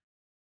fan,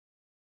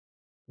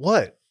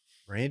 What?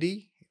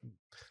 Randy,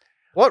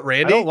 What,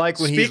 Randy? I don't like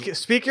when he's-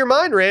 speak your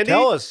mind, Randy.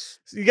 tell us.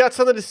 You got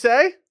something to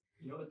say?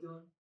 You know what, Dylan?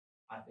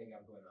 I think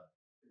I'm going to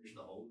finish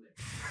the whole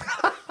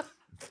thing.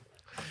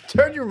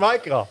 Turn your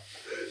mic off.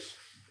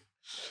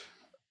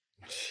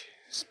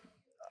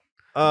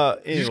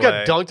 You just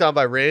got dunked on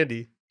by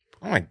Randy.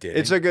 Oh, I did.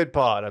 It's a good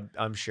pod.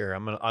 I'm sure.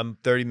 I'm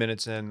 30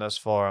 minutes in thus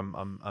far.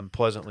 I'm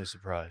pleasantly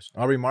surprised.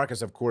 Aubrey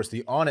Marcus, of course,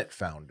 the On It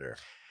founder.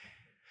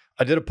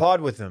 I did a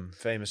pod with him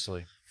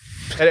famously.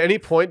 At any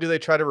point, do they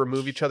try to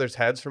remove each other's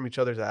heads from each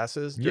other's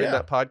asses during Yeah.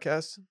 that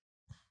podcast?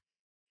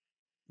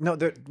 No,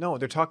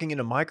 they're talking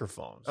into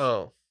microphones.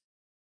 Oh.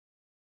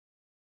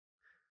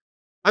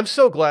 I'm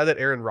so glad that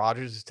Aaron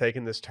Rodgers is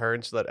taking this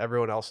turn so that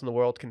everyone else in the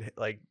world can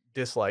like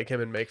dislike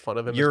him and make fun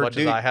of him You're- as much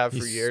dude, as I have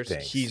for he years.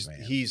 stinks. he's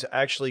man. he's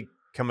actually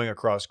coming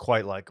across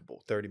quite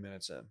likable. 30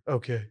 minutes in.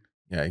 Okay.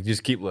 Yeah, you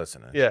just keep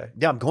listening. Yeah.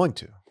 Yeah, I'm going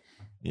to.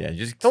 Yeah,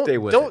 just Don't stay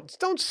with it.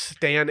 don't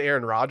stand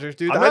Aaron Rodgers,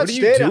 dude. I'm I- not are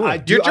you standing. doing? I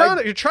do.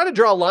 you're trying to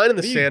draw a line in the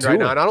What are you sand right now,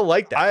 doing? and I don't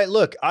like that. I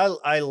look.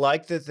 I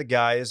like that the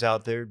guy is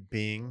out there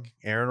being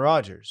Aaron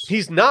Rodgers.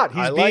 He's not.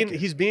 I like it.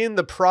 He's being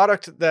the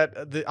product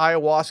that the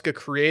ayahuasca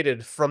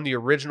created from the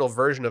original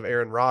version of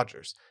Aaron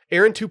Rodgers.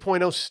 Aaron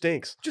 2.0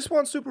 stinks. Just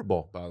won Super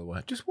Bowl, by the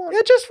way. Just one.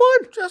 Yeah, just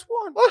one. Just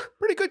one. What?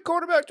 Pretty good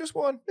quarterback. Just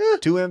one.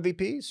 2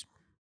 MVPs.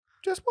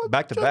 Just one.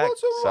 Back to Just back. one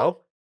Super Bowl.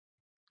 So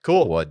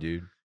cool. What,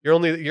 dude? You're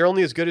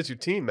only as good as your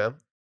team, man.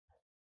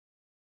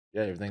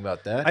 Yeah, you ever think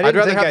about that? I I'd didn't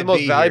rather think have the I'd most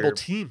be valuable here.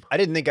 team. I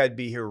didn't think I'd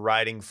be here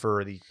riding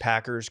for the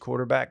Packers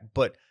quarterback,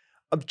 but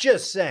I'm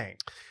just saying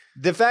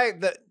the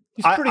fact that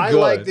He's I pretty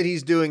like good. that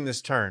he's doing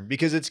this turn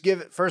because it's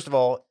first of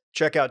all,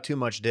 check out Too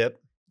Much Dip.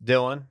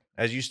 Dylan,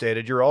 as you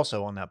stated, you're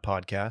also on that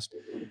podcast.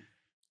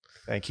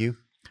 Thank you.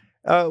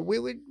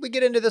 We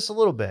get into this a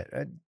little bit.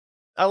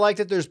 I like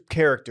that there's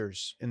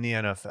characters in the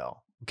NFL.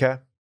 Okay.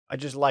 I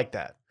just like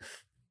that.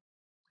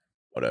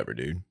 Whatever,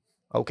 dude.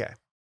 Okay.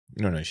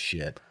 You don't know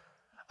shit.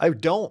 I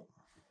don't.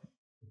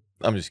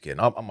 I'm just kidding.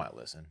 I might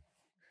listen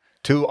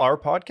To our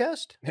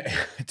podcast?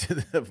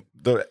 to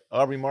the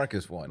Aubrey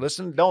Marcus one.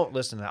 Don't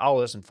listen. I'll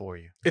listen for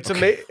you. It's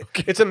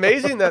it's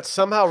amazing that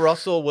somehow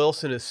Russell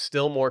Wilson is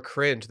still more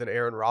cringe than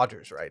Aaron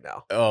Rodgers right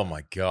now. Oh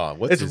my god,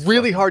 what's It's his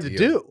really fucking hard to deal?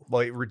 do.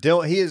 Well,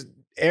 Dylan,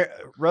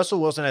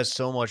 Russell Wilson has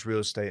so much real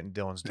estate in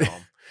Dylan's dome.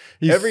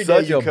 He's Every day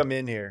such you a- come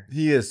in here,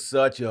 He is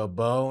such a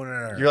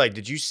boner. you're like,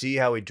 did you see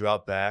how he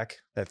dropped back?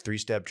 That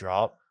 3-step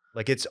drop?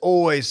 Like it's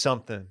always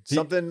something.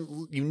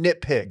 Something you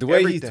nitpick. the way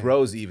he everything.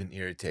 throws even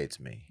irritates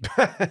me.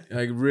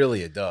 Like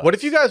really, it does. What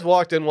if you guys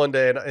walked in one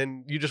day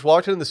and you just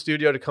walked in the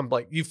studio to come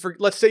like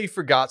let's say you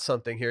forgot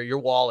something here, your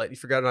wallet, you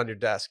forgot it on your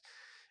desk,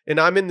 and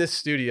I'm in this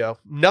studio,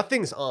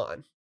 nothing's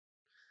on,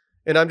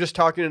 and I'm just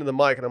talking into the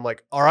mic, and I'm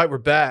like, "All right, we're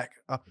back.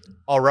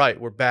 All right,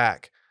 we're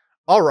back.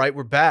 All right,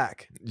 we're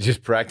back.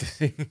 just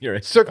practicing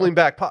your Circling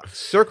back,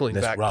 circling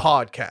That's back right.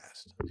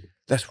 podcast.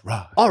 That's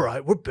right. All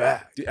right, we're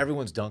back." Dude,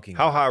 everyone's dunking.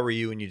 How high were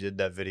you when you did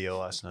that video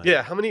last night?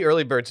 Yeah, how many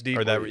early birds deep?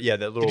 Or were that? you? Yeah,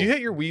 that little. Did you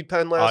hit your weed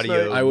pen last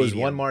audio- night? I was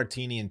medium. 1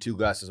 martini and 2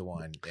 glasses of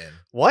wine in.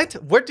 What?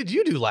 What did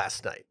you do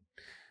last night?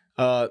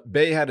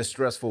 Bay had a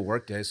stressful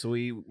work day, so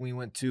we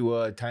went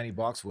to Tiny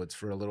Boxwoods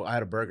for a little. I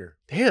had a burger.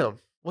 Damn,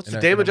 what's And the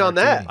a damage on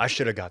that? martini. I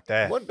should have got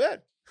that. Wasn't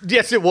bad.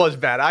 Yes, it was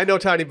bad. I know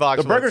Tiny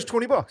Box. The burger's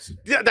 $20.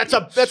 Yeah,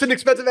 that's an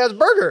expensive ass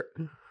burger.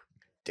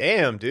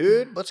 Damn,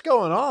 dude, what's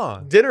going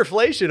on?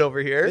 Dinnerflation over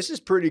here. This is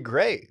pretty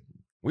great.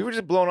 We were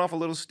just blowing off a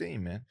little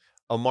steam, man.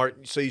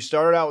 So you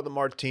started out with a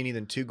martini,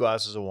 then 2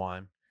 glasses of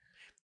wine.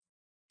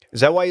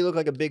 Is that why you look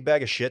like a big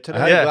bag of shit I today?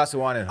 had Yeah. a glass of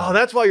wine at home. Oh,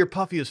 that's why you're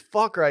puffy as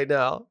fuck right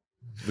now.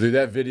 Dude,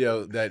 that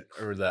video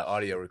or that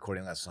audio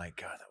recording last night,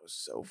 God, that was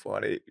so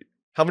funny.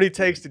 How many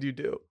takes did you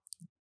do?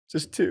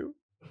 Just 2.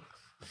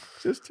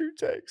 Just 2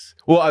 takes.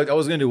 Well, I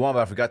was gonna do one, but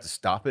I forgot to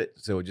stop it,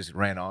 so it just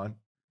ran on.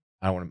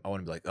 I want to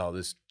be like, oh,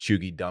 this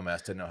chuggy dumbass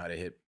didn't know how to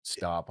hit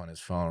stop on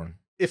his phone.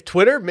 If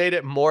Twitter made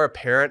it more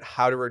apparent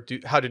how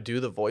to do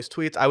the voice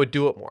tweets, I would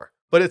do it more.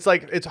 But it's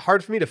like it's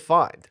hard for me to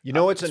find. You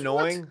know what's Just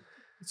annoying?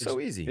 It's so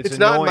easy. it's It's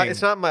not in my, annoying.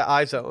 it's not in my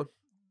eye zone.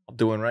 I'm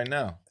doing right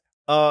now.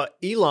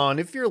 Elon,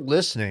 if you're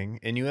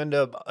listening and you end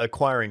up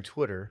acquiring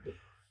Twitter,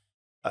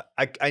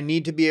 I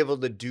need to be able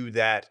to do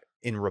that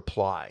in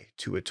reply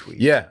to a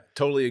tweet. Yeah,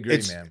 totally agree,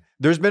 It's- man.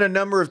 There's been a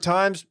number of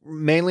times,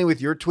 mainly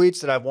with your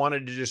tweets, that I've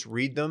wanted to just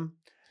read them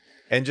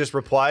and just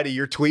reply to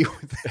your tweet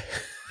with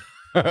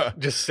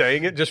Just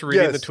saying it, just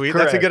reading Yes, the tweet.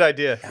 That's a correct. good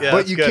idea. Yeah, But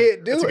that's you good.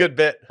 can't do That's it. a good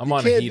bit. I'm You on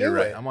a can't heater do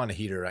right. it. I'm on a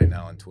heater right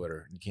now on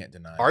Twitter. You can't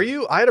deny it. Are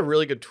you? I had a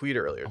really good tweet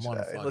earlier I'm on a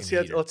today. fucking Let's see.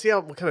 heater. Let's see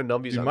what kind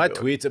of numbies Dude, I'm my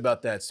doing. tweets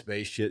about that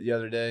space shit the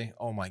other day.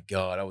 Oh my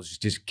god, I was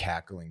just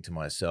cackling to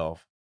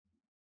myself.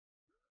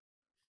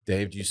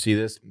 Dave, do you see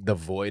this? The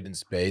void in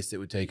space that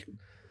would take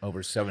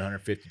over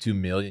 752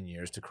 million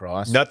years to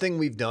cross. Nothing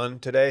we've done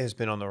today has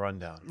been on the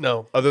rundown,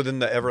 No. other than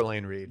the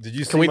Everlane read. Did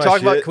you see Can we my talk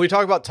shit? about? Can we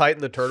talk about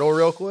Titan the Turtle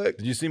real quick?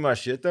 Did you see my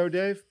shit though,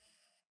 Dave?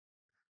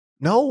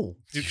 No,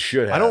 You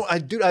should have. I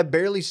don't. Dude, I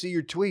barely see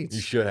your tweets.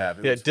 You should have.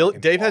 It Yeah, was fucking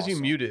Dave has you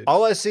awesome. muted.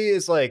 All I see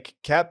is like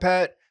Cat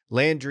Pat,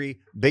 Landry,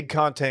 big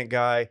content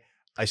guy.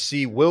 I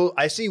see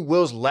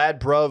Will's lad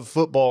bruv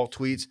football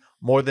tweets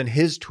more than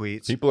his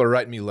tweets. People are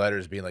writing me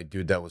letters being like,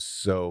 dude, that was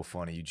so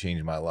funny. You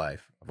changed my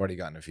life. I've already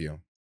gotten a few.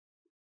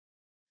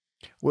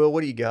 Will,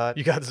 what do you got?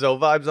 You got Zoe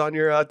vibes on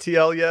your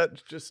TL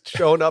yet? Just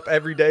showing up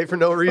every day for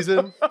no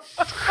reason.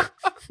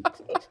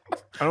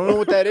 I don't know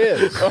what that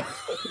is.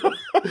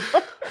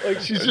 Like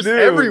she's just Dude,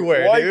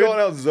 everywhere, why dude. you going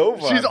out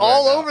Zova? She's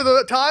all over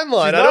the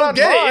timeline. She's I not don't on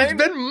get it. mine. It's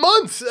been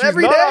months. She's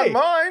Every not day. on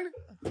mine.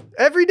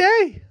 Every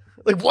day.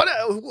 Like what?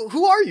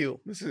 Who are you?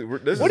 This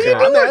What is are you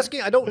gonna, I'm doing?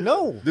 asking. I don't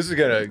know. This is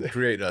gonna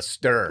create a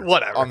stir.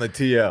 Whatever. On the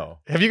TL.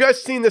 Have you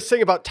guys seen this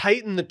thing about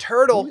Titan the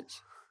Turtle?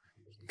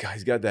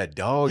 Guy's got that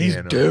dog He's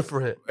in him.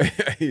 different.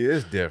 He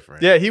is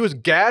different. Yeah, he was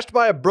gashed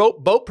by a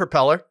boat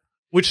propeller,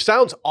 which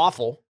sounds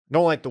awful.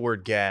 Don't like the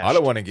word gash. I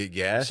don't want to get It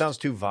gassed. sounds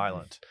too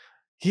violent.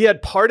 He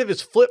had part of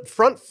his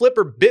front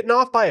flipper bitten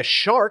off by a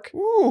shark,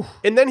 Ooh.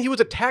 and then he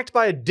was attacked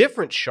by a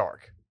different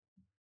shark.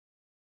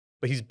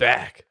 But he's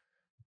back.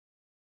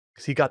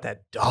 Because he got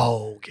that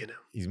dog in him.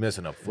 He's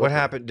missing a foot. What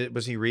happened?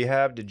 Was he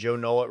rehabbed? Did Joe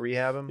Noah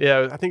rehab him?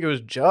 Yeah, I think it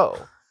was Joe.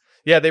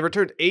 Yeah, they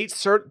returned 8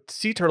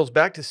 sea turtles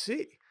back to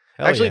sea.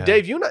 Hell Actually, yeah.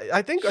 Dave, you and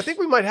I think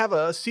we might have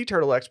a sea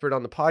turtle expert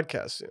on the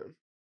podcast soon.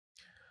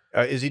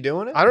 Is he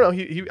doing it? I don't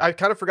know. I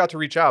kind of forgot to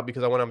reach out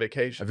because I went on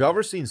vacation. Have you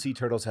ever seen sea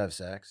turtles have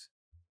sex?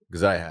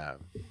 Because I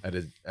have at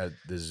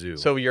the zoo.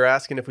 So you're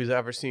asking if we've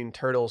ever seen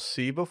turtles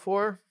see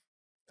before?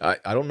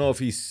 I don't know if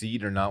he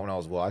seed or not when I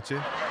was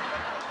watching,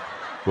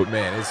 but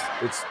man,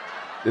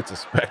 it's a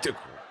spectacle.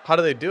 How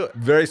do they do it?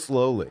 Very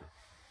slowly,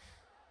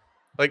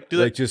 Like, do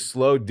like just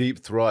slow, deep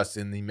thrusts,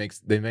 and they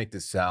make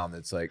this sound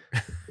that's like.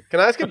 Can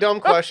I ask a dumb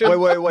question?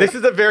 Wait. This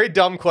is a very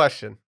dumb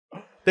question.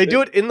 They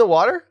do it in the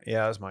water?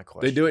 Yeah, that's my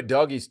question. They do it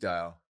doggy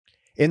style.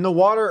 in the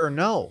water or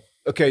no?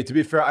 Okay, to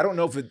be fair, I don't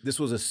know if this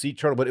was a sea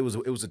turtle, but it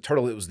was a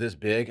turtle that was this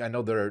big. I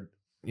know there are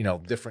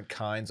different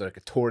kinds, like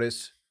a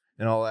tortoise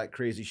and all that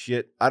crazy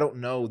shit. I don't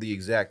know the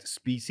exact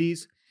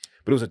species,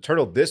 but it was a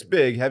turtle this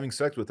big having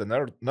sex with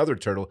another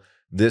turtle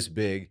this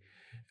big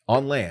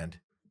on land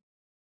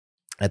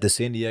at the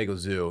San Diego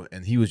Zoo,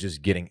 and he was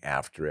just getting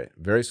after it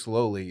very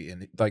slowly,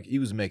 and like he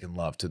was making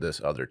love to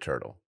this other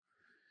turtle.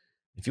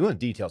 If you want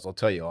details, I'll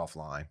tell you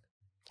offline.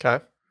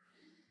 Okay.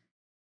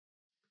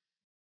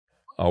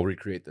 I'll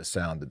recreate the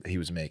sound that he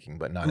was making,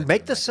 but not Make into the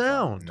microphone.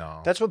 sound.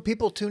 No, That's what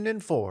people tune in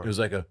for. it was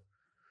like a,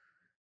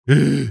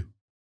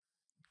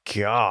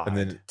 God. and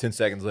then 10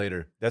 seconds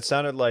later, That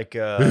sounded like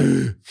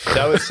that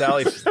was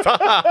Sally.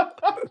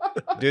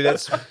 Dude,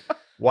 that's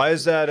why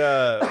is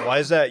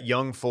that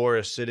young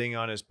Forrest sitting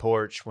on his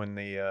porch when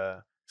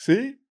the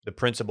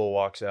principal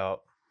walks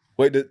out?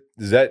 wait,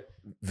 does that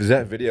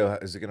video,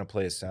 is it going to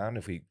play a sound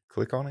if we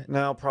click on it?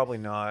 No, probably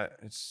not.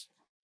 It's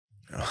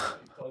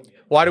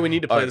Why do we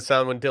need to play Alright. the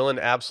sound when Dylan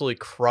absolutely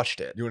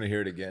crushed it? You want to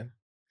hear it again?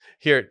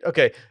 Here,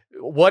 okay.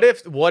 What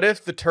if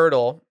the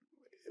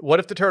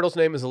turtle's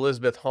name is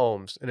Elizabeth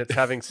Holmes and it's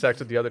having sex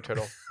with the other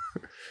turtle?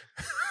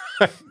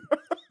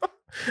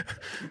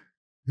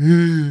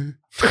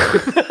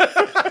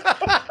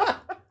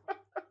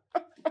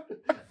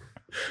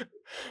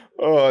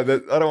 Oh, I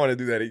don't want to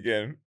do that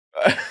again.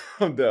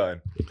 I'm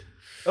done.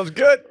 That was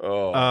good.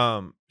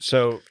 Oh,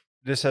 so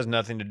this has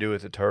nothing to do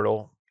with the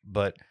turtle,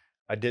 but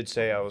I did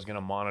say I was going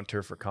to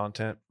monitor for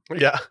content.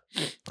 Yeah.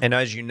 And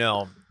as you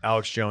know,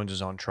 Alex Jones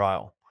is on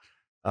trial,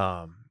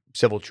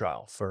 civil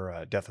trial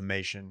for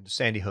defamation,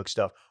 Sandy Hook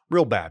stuff,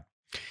 real bad.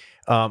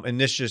 And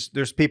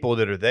there's people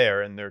that are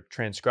there and they're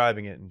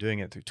transcribing it and doing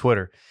it through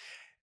Twitter.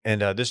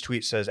 And this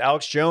tweet says,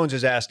 Alex Jones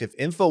is asked if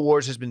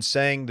InfoWars has been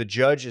saying the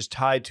judge is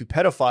tied to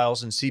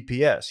pedophiles and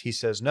CPS. He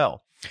says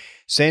no.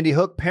 Sandy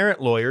Hook parent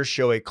lawyers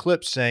show a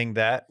clip saying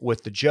that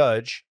with the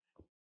judge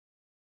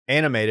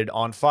animated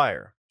on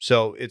fire.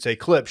 So it's a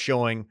clip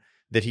showing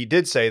that he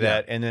did say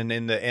that. And then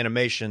in the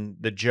animation,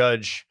 the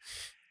judge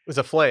It was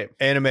a flame.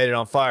 animated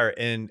on fire.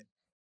 And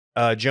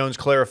Jones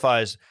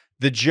clarifies,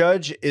 the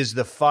judge is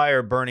the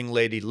fire burning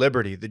Lady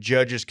Liberty. The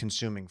judge is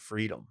consuming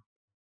freedom.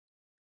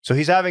 So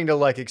he's having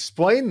to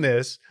explain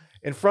this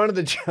in front of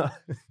the judge.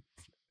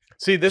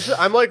 See,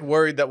 I'm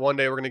worried that one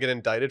day we're going to get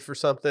indicted for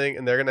something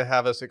and they're going to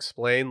have us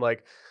explain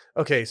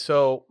okay,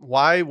 so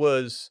why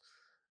was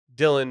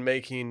Dylan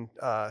making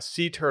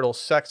sea turtle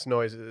sex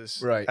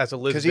noises Right. as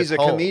Elizabeth Because he's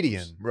a Holmes?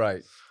 comedian.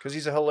 right, Because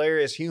he's a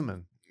hilarious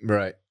human.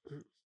 right.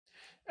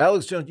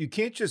 Alex Jones, you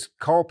can't just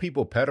call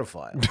people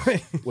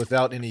pedophiles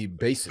without any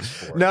basis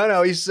for it.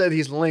 No, he said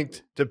he's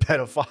linked to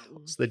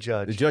pedophiles, the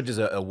judge. The judge is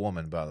a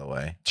woman, by the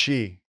way.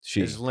 She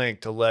is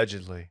linked,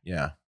 allegedly.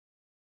 Yeah.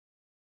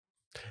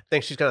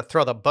 Think she's going to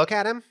throw the book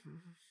at him?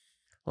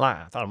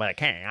 I thought about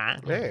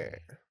it. Yeah.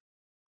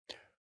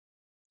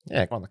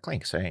 Yeah, on the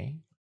clinks, eh?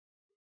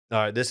 All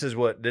right, this is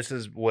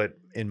what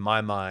in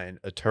my mind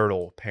a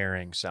turtle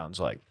pairing sounds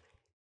like.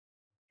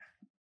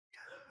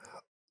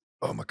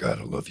 Oh my God,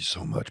 I love you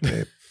so much,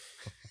 babe.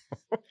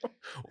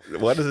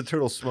 Why does a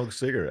turtle smoke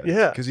cigarettes?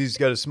 Yeah. Because he's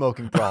got a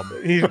smoking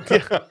problem. He's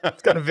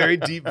got a very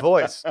deep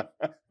voice.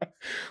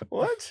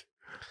 What?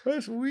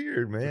 That's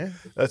weird, man.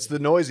 That's the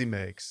noise he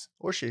makes.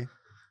 Or she.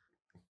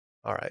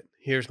 All right,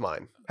 here's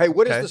mine. Hey,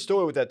 what is Okay. the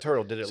story with that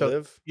turtle? Did it So-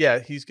 live? Yeah,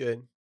 he's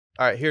good.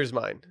 All right, here's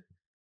mine.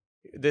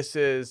 This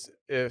is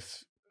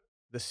if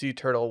the sea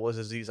turtle was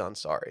Aziz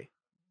Ansari.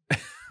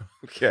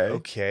 Okay.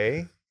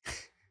 Okay.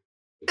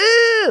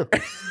 Ew!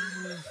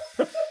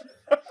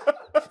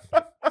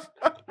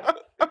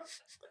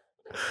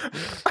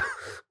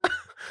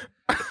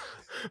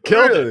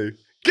 Killed it.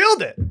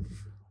 Killed it.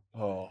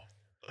 Oh.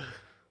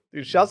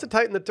 Dude, shouts to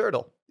Titan the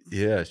Turtle.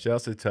 Yeah,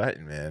 shouts to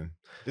Titan, man.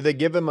 Did they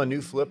give him a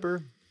new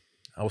flipper?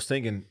 I was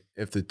thinking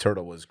if the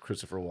turtle was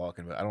Christopher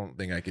Walken, but I don't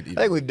think I could even.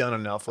 I think we've done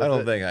enough with I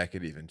don't it. think I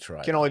could even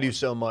try. Can only do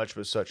so much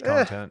with such Eh,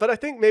 content. but I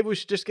think maybe we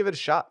should just give it a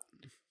shot.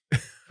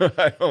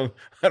 I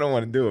don't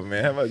want to do it,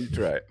 man. How about you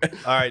try it?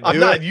 All right, I'm do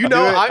not, it. you Do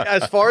know, it.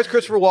 as far as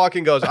Christopher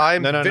Walken goes,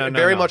 I'm No,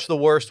 very no. much the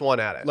worst one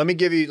at it. Let me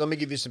give you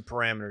some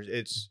parameters.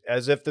 It's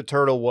as if the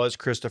turtle was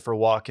Christopher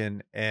Walken,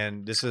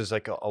 and this is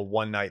like a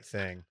one night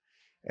thing,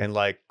 and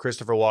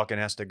Christopher Walken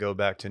has to go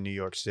back to New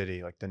York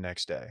City the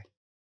next day,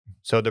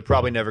 so they're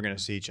probably never going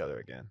to see each other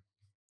again.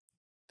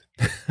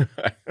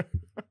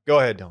 Go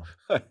ahead,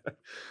 Dylan.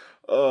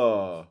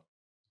 Oh,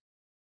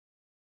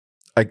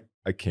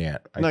 I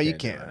can't. No, you do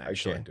can't, it.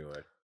 actually. I can't do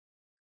it.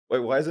 Wait,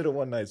 why is it a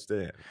one night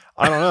stand?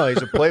 I don't know.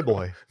 He's a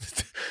playboy.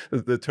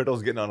 The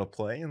turtle's getting on a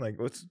plane.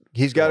 What's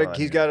He's going got on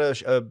he's here?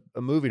 got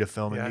a movie to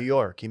film Yeah. in New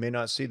York. He may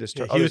not see this.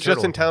 Yeah, other he was just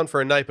turtle in again. town for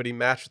a night, but he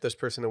matched with this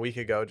person a week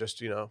ago just,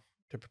 to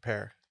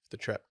prepare for the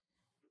trip.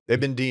 They've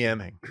been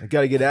DMing. I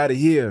got to get out of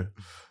here.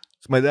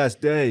 It's my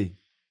last day.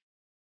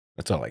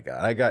 That's all I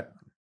got. I got.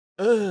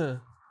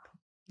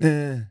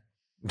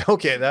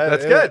 Okay,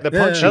 That's good. The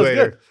Yeah, that was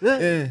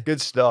punctuator.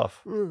 Good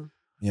stuff.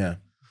 Yeah.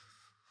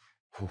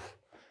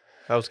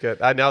 That was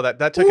good. I know that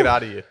took it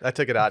out of you. That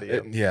took it out of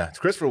you. Yeah. It's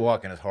Christopher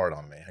Walken is hard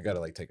on me. I got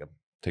to like take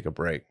a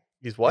break.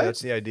 He's Yeah, what?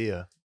 that's the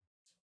idea.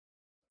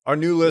 Our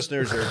new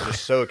listeners are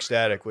just so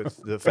ecstatic with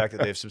the fact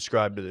that they've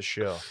subscribed to the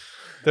show.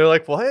 They're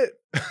like, what?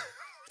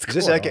 Is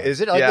it like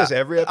Yeah. this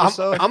every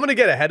episode? I'm going to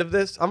get ahead of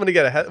this. I'm going to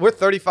get ahead. We're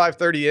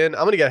 30 in.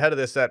 I'm going to get ahead of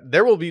this. That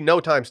there will be no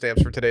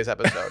timestamps for today's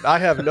episode. I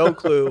have no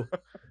clue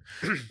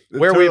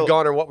where we've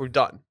gone or what we've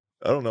done.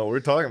 I don't know what we're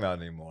talking about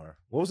anymore.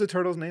 What was the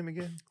turtle's name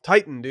again?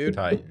 Titan, dude.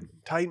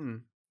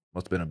 Titan.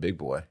 Must have been a big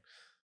boy.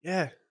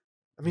 Yeah.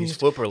 I mean, He's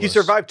flipperless. he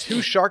survived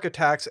 2 shark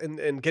attacks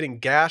and getting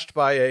gashed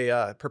by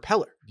a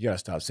propeller. You got to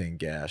stop saying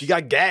gash. He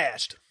got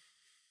gashed.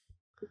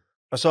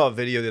 I saw a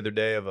video the other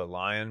day of a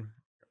lion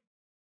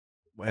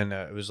when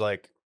it was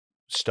like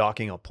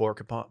stalking a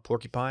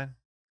porcupine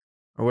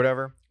or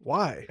whatever.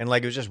 Why? And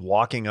like it was just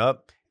walking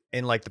up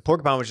and like the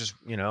porcupine was just,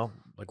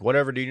 like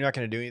whatever, dude, you're not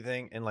going to do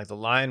anything. And like the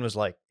lion was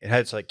like, it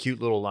had its like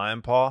cute little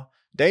lion paw,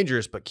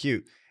 dangerous, but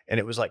cute. And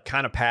it was like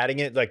kind of patting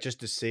it like just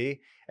to see.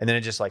 And then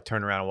it just like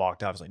turned around and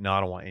walked off. I was like, no, I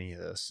don't want any of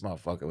this.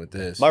 Motherfucker with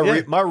this.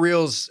 My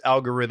Reels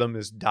algorithm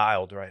is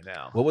dialed right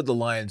now. What would the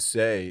lion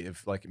say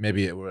if like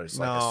maybe it was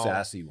like a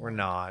sassy one? We're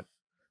not.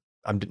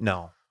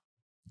 No.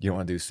 You don't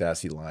want to do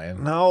sassy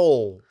lion?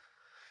 No.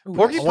 I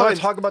want Porcupines.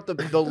 to talk about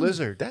the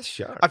lizard. That's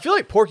sharp. I feel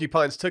like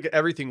porcupines took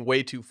everything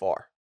way too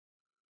far.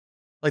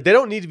 Like they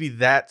don't need to be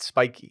that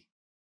spiky.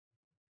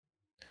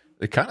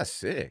 They're kind of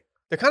sick.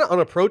 They're kind of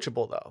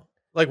unapproachable though.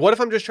 Like what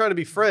if I'm just trying to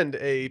befriend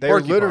a They're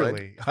porcupine?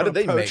 literally. How did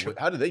they mate?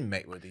 How do they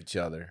mate with each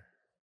other?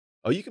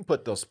 Oh, you can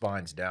put those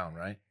spines down,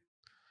 right?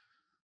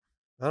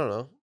 I don't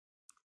know.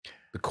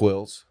 The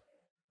quills,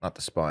 not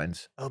the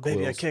spines. Oh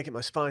baby, I Quills. can't get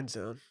my spines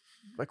down.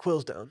 My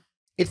quills down.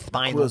 It's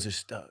fine. Quills are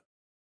stuck.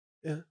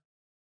 Yeah.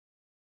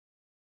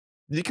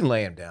 You can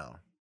lay them down.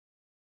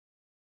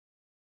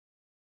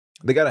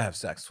 They gotta have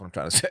sex. Is what I'm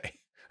trying to say.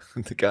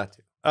 They got to.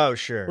 Oh,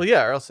 sure. Well,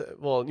 yeah, or else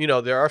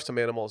there are some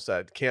animals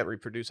that can't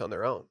reproduce on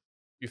their own.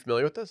 You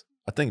familiar with this?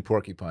 I think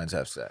porcupines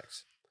have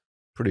sex.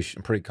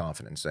 I'm pretty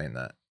confident in saying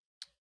that.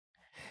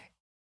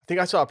 I think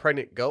I saw a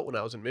pregnant goat when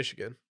I was in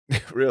Michigan.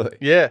 Really?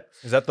 Yeah.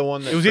 Is that the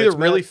one that It was either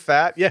Fritz really met?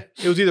 fat. Yeah.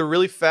 It was either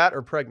really fat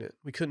or pregnant.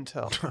 We couldn't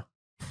tell.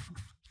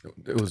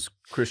 It was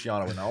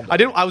Cristiano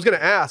Ronaldo. I was going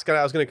to ask, and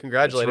I was going to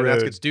congratulate That's and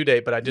ask rude. its due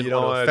date, but I didn't You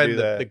don't want to wanna offend do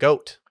that. the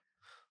goat.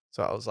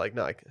 So I was like,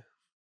 no, I'm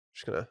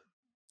just going to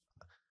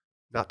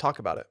not talk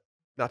about it.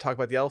 Not talk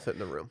about the elephant in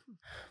the room.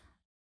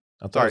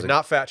 I thought it Sorry, was a-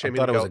 not fat shaming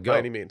thought the it was a goat by goat.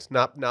 any means.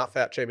 Not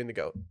fat shaming the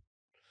goat.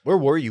 Where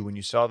were you when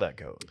you saw that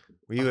goat?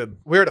 Were you at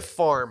We're at a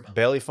farm.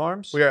 Bailey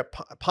Farms? We're at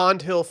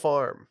Pond Hill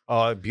Farm.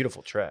 Oh,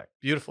 beautiful track.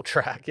 Beautiful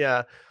track.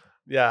 Yeah.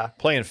 Yeah.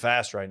 Playing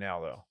fast right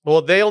now, though.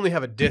 Well, they only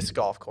have a disc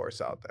golf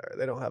course out there.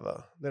 They don't have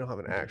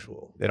an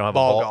actual. They don't have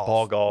ball a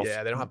ball golf.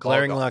 Yeah, they don't have ball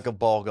glaring golf. lack of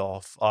ball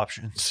golf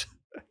options.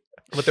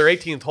 But their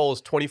 18th hole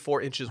is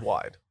 24 inches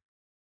wide.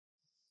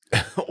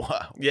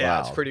 Wow. Yeah,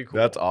 it's Wow. pretty cool.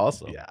 That's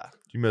awesome. Yeah.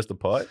 You missed the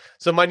putt?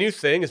 So my new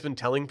thing has been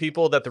telling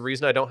people that the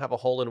reason I don't have a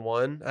hole in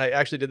one, I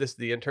actually did this to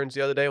the interns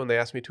the other day when they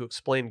asked me to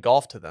explain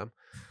golf to them.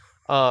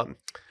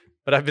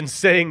 But I've been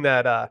saying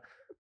that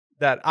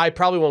that I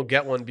probably won't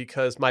get one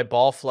because my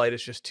ball flight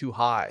is just too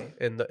high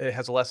and it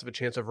has less of a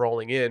chance of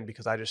rolling in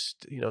because I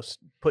just,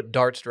 put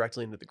darts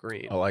directly into the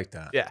green. I like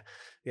that. Yeah.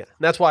 Yeah. And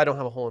that's why I don't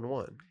have a hole in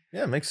one.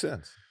 Yeah, it makes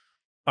sense.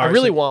 I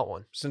really want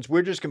one. Since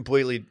we're just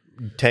completely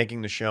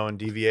tanking the show and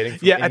deviating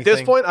from Yeah, at this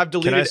anything, point, I've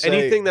deleted say-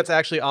 anything that's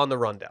actually on the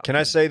rundown. Can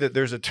I say that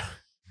there's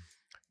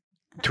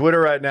Twitter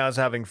right now is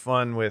having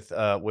fun with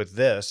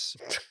this.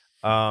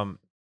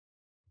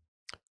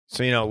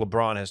 So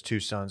LeBron has 2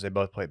 sons. They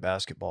both play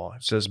basketball.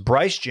 It says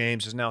Bryce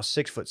James is now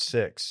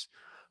 6'6".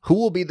 Who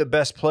will be the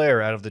best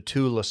player out of the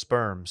 2 La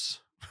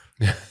Sperms?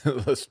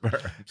 The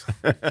sperms.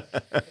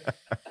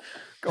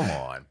 Come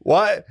on.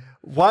 Why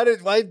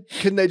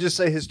couldn't they just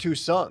say his 2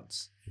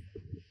 sons?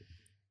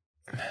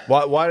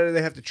 Why do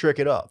they have to trick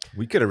it up?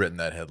 We could have written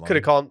that headline. Could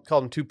have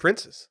called them 2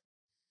 princes.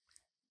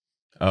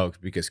 Oh,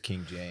 because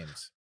King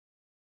James.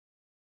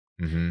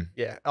 Mm-hmm.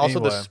 Yeah. Also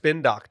the Anyway.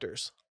 spin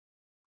doctors.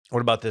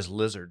 What about this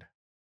lizard?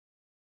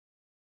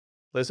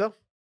 Lizzo?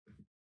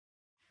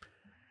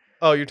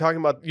 Oh, you're talking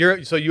about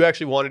so you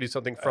actually want to do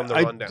something from the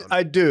rundown.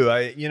 I do.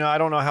 I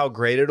don't know how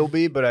great it'll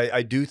be, but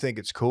I do think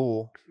it's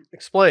cool.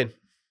 Explain.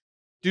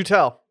 Do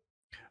tell.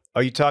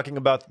 Are you talking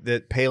about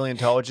that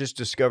paleontologists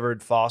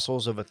discovered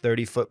fossils of a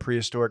 30-foot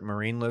prehistoric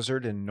marine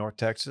lizard in North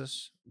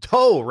Texas?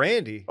 Oh,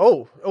 Randy.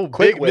 Oh,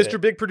 Quick big with Mr.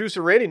 it. Big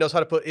producer Randy knows how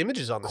to put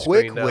images on the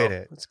Quick screen now. with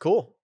it. That's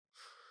cool.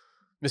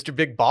 Mr.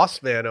 Big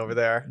Boss Man over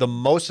there. The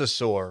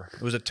mosasaur.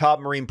 It was a top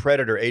marine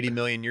predator 80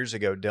 million years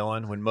ago,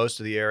 Dylan, when most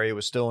of the area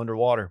was still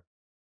underwater.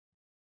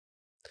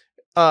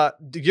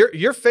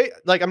 Your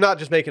like I'm not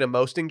just making a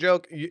mosting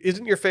joke.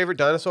 Isn't your favorite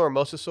dinosaur a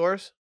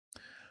Mosasaurus?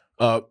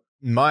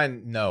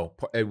 Mine, no.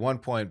 At one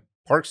point,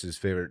 Parks'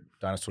 favorite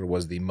dinosaur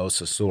was the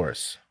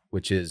Mosasaurus.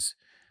 which is,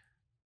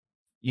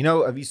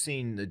 have you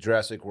seen the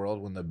Jurassic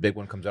World when the big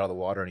one comes out of the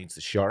water and eats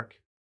the shark?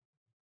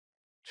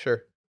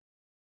 Sure.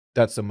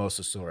 That's the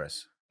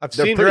Mosasaurus. I've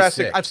They're seen pretty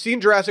Jurassic. sick. I've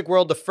seen Jurassic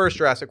World, the first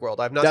Jurassic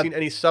World. I've not seen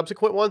any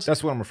subsequent ones.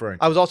 That's what I'm referring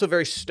to. I was also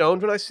very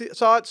stoned when I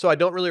saw it, so I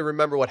don't really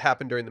remember what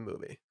happened during the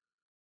movie.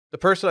 The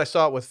person I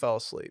saw it with fell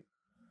asleep.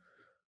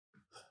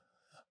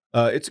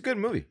 It's a good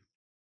movie.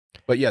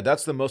 But yeah,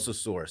 that's the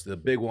Mosasaurus, the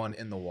big one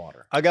in the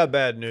water. I got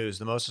bad news.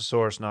 The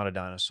Mosasaurus not a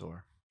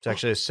dinosaur. It's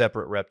actually a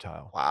separate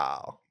reptile.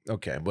 Wow.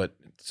 Okay, but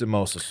it's a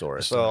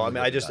Mosasaurus. So I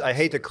mean, I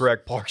hate to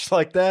correct parts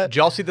like that. Did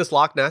y'all see this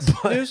Loch Ness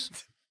news?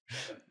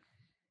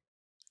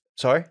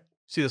 Sorry.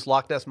 See this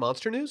Loch Ness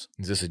monster news?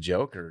 Is this a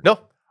joke or No.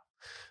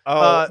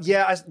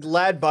 Yeah,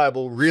 Lad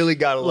Bible really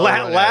got a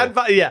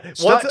lot. Yeah.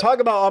 Talk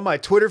about on my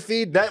Twitter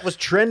feed. That was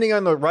trending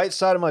on the right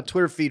side of my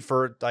Twitter feed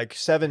for like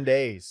 7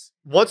 days.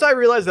 Once I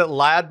realized that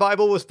Lad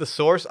Bible was the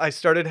source, I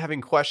started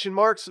having question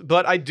marks.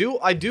 But I do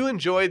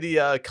enjoy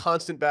the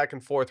constant back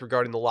and forth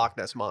regarding the Loch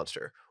Ness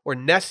monster, or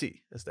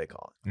Nessie, as they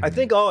call it. I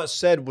think all it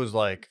said was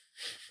like,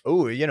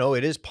 "Oh,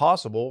 it is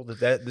possible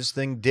that this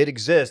thing did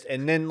exist."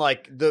 And then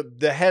like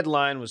the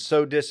headline was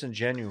so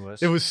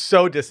disingenuous. It was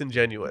so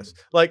disingenuous.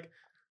 Like,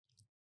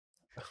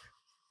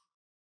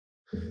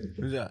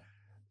 who's that?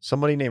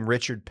 Somebody named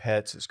Richard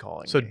Petz is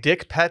calling. So me.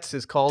 Dick Petz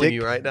is calling Dick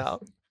you right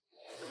now.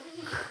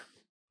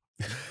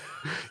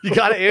 You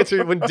got to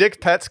answer when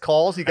Dick Petz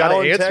calls. You got to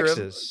Allen, answer him.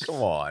 Texas.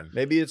 Come on.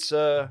 Maybe it's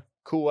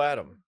Cool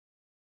Adam.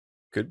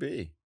 Could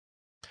be.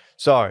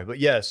 Sorry, but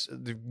yes,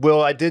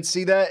 Will, I did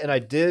see that, and I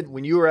did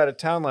when you were out of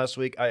town last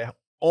week. I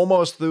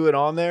almost threw it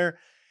on there,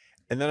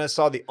 and then I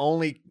saw the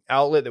only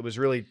outlet that was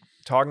really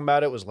talking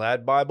about it was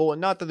Lad Bible, and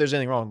not that there's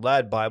anything wrong with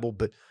Lad Bible,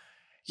 but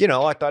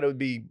I thought it would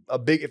be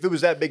if it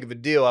was that big of a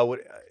deal, I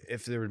would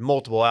if there were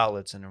multiple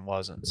outlets, and it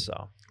wasn't.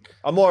 So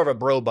I'm more of a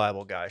Bro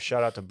Bible guy.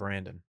 Shout out to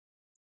Brandon.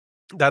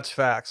 That's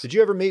facts. Did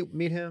you ever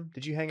meet him?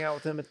 Did you hang out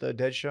with him at the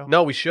Dead Show?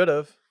 No, we should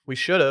have. We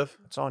should have.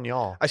 It's on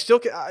y'all.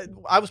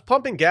 I was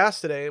pumping gas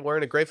today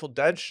wearing a Grateful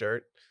Dead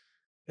shirt,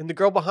 and the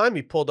girl behind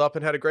me pulled up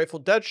and had a Grateful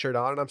Dead shirt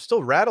on, and I'm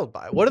still rattled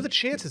by it. What are the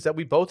chances that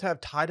we both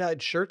have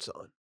tie-dyed shirts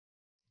on?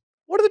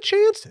 What are the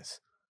chances?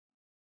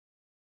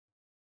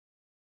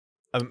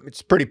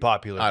 It's pretty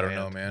popular. I don't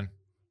know, man.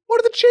 What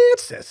are the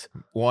chances?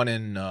 1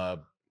 in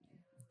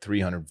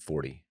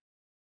 340.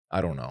 I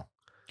don't know.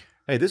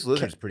 Hey, this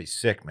lizard's pretty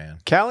sick, man.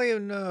 Callie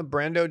and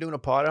Brando doing a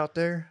pod out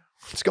there?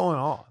 What's going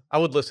on? I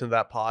would listen to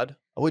that pod.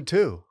 I would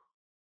too.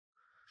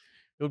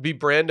 It would be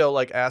Brando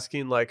like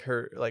asking like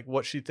her like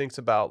what she thinks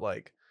about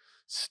like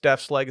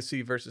Steph's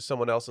legacy versus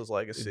someone else's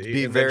legacy. It'd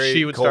be and then very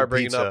she would cold start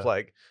bringing up pizza.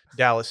 like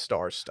Dallas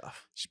Stars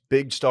stuff. She's a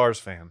big Stars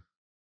fan.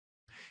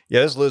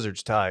 Yeah, this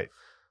lizard's tight.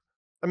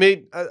 I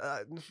mean,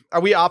 are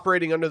we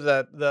operating under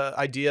the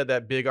idea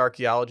that big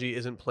archaeology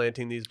isn't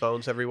planting these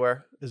bones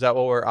everywhere? Is that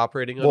what we're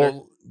operating under?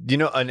 Well,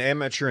 an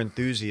amateur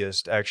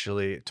enthusiast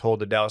actually told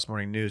the Dallas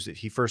Morning News that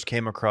he first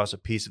came across a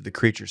piece of the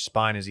creature's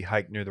spine as he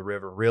hiked near the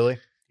river. Really?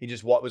 He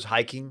just was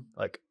hiking?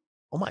 Like,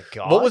 oh my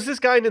God. What was this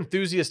guy an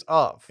enthusiast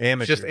of?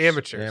 Amateurs. Just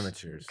amateurs.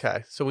 Amateurs.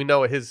 Okay, so we know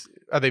what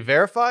are they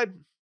verified?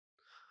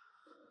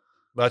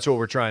 That's what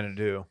we're trying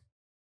to do.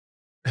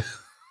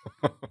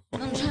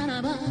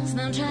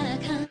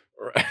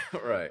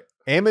 Right.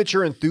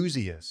 Amateur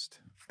enthusiast.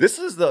 This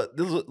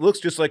looks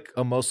just like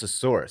a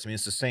Mosasaurus. I mean,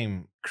 it's the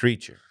same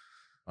creature.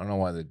 I don't know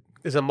why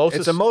Is a mosasaur?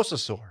 It's a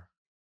mosasaur.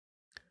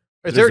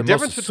 Is there a There's a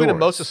difference between a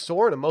Mosasaurus.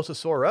 mosasaur and a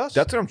mosasaurus?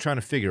 That's what I'm trying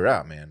to figure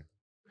out, man.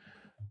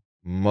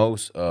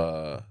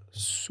 Mosasaurus.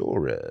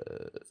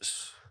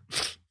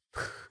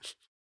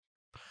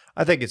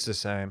 I think it's the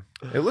same.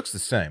 It looks the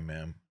same,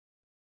 man.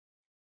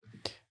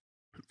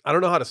 I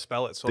don't know how to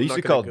spell it, so They I'm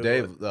used to not call gonna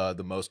Dave Google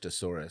the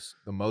Mosasaurus.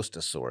 The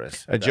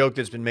Mosasaurus. A joke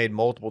that's been made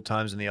multiple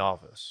times in the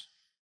office.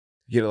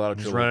 He had a lot of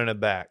Just trouble. running it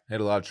back.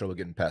 Had a lot of trouble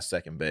getting past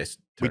second base.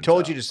 We turns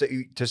told out.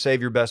 you to save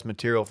your best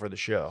material for the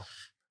show.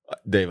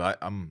 Dave. I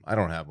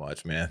don't have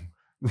much, man.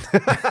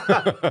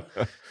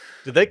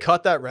 Did they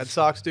cut that Red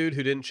Sox dude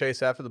who didn't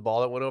chase after the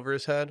ball that went over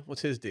his head?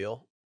 What's his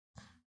deal?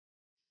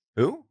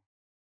 Who?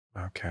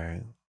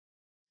 Okay. It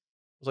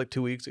was like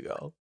 2 weeks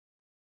ago.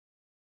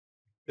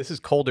 This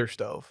is Colder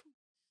Stove.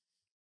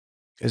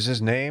 Is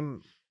his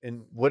name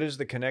and what is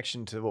the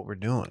connection to what we're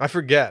doing? I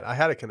forget. I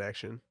had a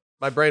connection.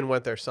 My brain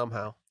went there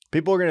somehow.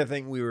 People are going to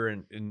think we were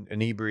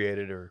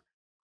inebriated or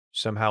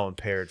somehow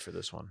impaired for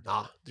this one.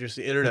 Nah, just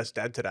the internet's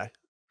dead today.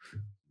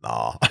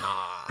 Nah.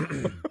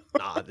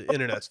 Nah, the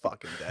internet's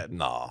fucking dead.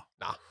 Nah.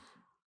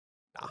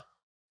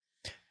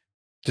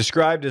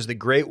 Described as the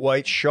great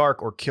white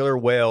shark or killer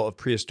whale of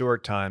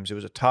prehistoric times, it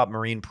was a top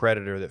marine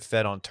predator that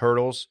fed on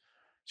turtles,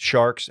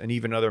 sharks, and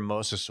even other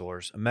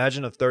mosasaurs.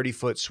 Imagine a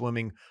 30-foot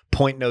swimming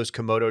point-nosed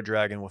Komodo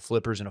dragon with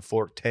flippers and a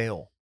forked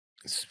tail.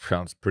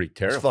 Sounds pretty It's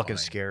terrifying. fucking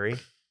scary.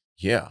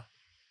 Yeah.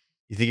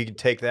 You think you can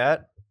take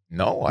that,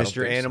 No, I don't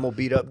Mr. think Animal so.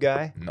 beat up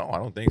guy? No, I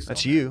don't think so.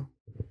 That's man. you.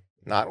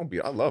 No, I don't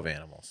beat. I love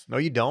animals. No,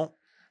 you don't.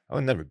 I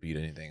would never beat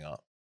anything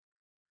up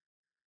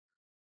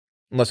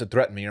unless it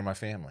threatened me or my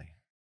family.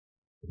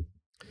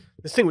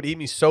 This thing would eat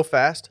me so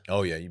fast.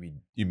 Oh yeah,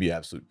 you'd be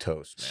absolute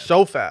toast, man.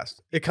 So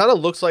fast. It kind of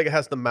looks like it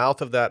has the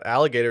mouth of that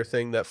alligator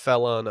thing that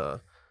fell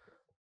on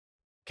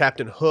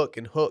Captain Hook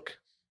and Hook.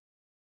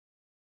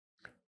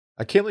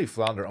 I can't believe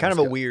Flounder Kind of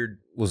a weird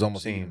was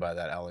almost scene. eaten by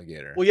that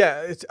alligator. Well,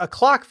 yeah, it's a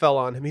clock fell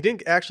on him. He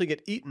didn't actually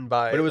get eaten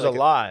by it. But it was like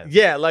alive.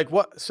 Yeah, like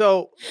what?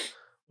 So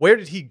where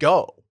did he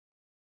go?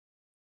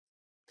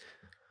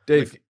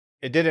 Dave,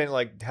 It didn't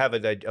like have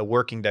a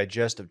working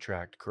digestive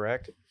tract,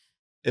 correct?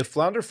 if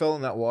Flounder fell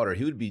in that water,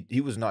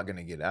 he was not going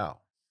to get out.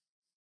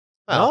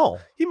 Well,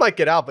 he might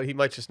get out, but he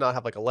might just not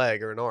have like a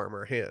leg or an arm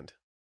or a hand.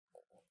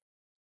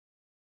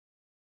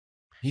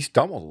 He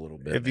stumbled a little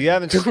bit. If you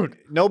haven't,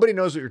 nobody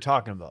knows what you're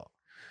talking about.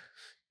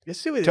 You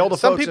see what Tell the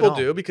some folks at people home.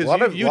 do because A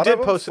lot of you did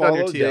them post it on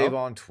your follow TL. Dave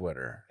on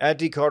Twitter. At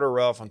D Carter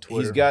Ralph on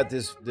Twitter. He's got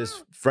this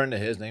friend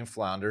of his named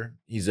Flounder.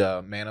 He's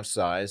a man of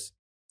size.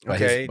 By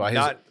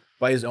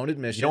his own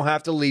admission. You don't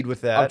have to lead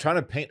with that. I'm trying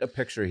to paint a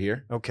picture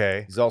here.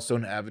 Okay. He's also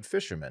an avid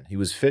fisherman. He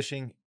was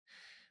fishing.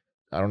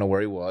 I don't know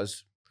where he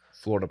was.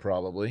 Florida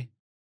probably.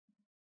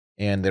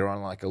 And they were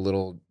on like a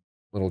little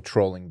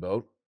trolling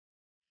boat.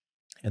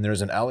 And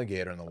there's an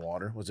alligator in the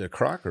water. Was it a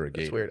croc or a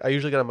gator? It's weird. I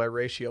usually get on my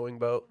ratioing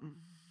boat.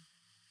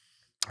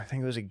 I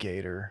think it was a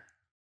gator.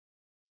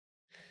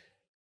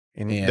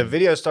 And And- the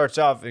video starts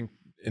off and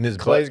In his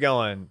Clay's butt.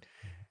 going,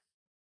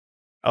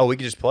 oh, we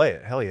could just play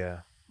it. Hell yeah.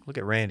 Look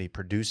at Randy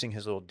producing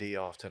his little D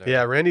off today.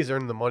 Yeah, Randy's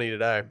earning the money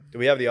today. Do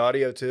we have the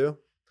audio too?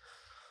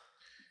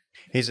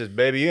 He says,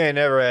 baby, you ain't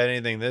never had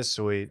anything this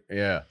sweet.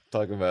 Yeah.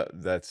 Talking about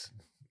that's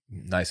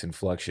nice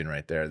inflection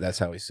right there. That's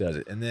how he says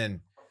it. And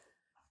then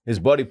his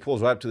buddy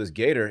pulls right up to this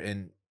gator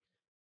and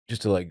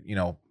just to like,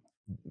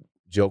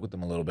 joke with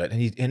him a little bit.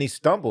 And he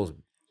stumbles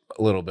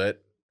a little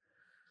bit.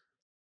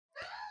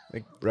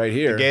 Like right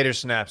here. The gator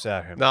snaps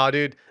at him. No,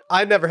 dude, I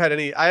had never had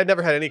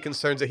any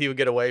concerns that he would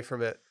get away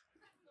from it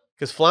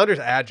because Flounder's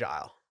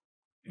agile.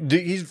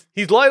 Dude,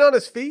 he's light on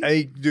his feet.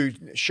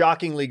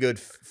 shockingly good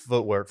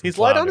footwork. From He's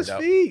light on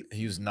Flounder. his feet.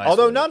 He was nice.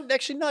 Although with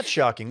it. not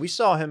shocking. We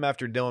saw him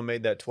after Dylan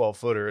made that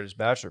 12-footer at his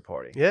bachelor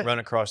party. Yeah. Run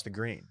across the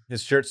green.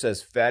 His shirt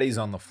says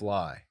 "Fatties on the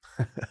fly."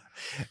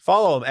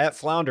 Follow him at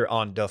Flounder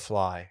on Da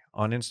Fly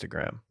on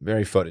Instagram.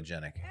 Very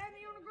photogenic.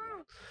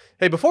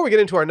 Hey, before we get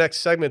into our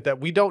next segment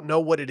that we don't know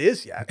what it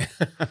is yet,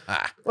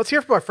 let's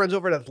hear from our friends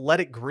over at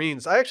Athletic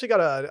Greens. I actually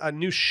got a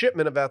new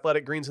shipment of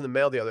Athletic Greens in the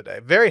mail the other day.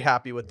 Very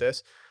happy with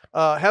this.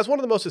 Has one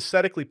of the most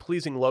aesthetically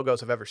pleasing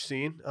logos I've ever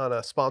seen on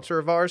a sponsor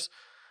of ours.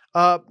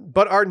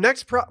 But our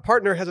next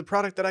partner has a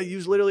product that I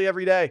use literally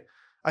every day.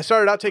 I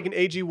started out taking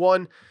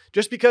AG1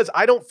 just because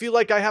I don't feel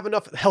like I have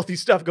enough healthy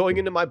stuff going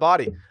into my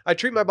body. I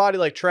treat my body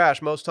like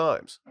trash most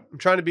times. I'm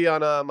trying to be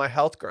on my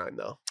health grind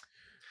though.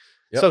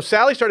 Yep. So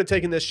Sally started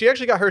taking this. She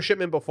actually got her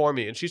shipment before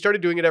me and she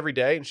started doing it every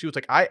day. And she was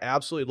like, I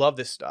absolutely love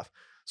this stuff.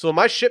 So when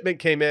my shipment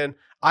came in,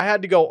 I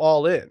had to go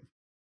all in.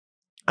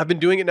 I've been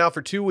doing it now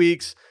for 2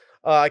 weeks.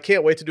 I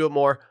can't wait to do it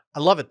more. I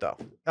love it though.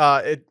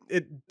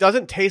 It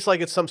doesn't taste like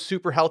it's some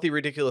super healthy,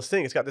 ridiculous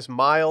thing. It's got this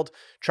mild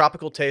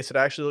tropical taste that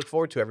I actually look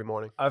forward to every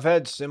morning. I've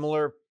had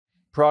similar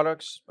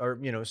products or,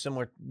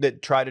 similar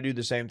that try to do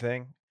the same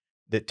thing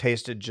that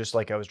tasted just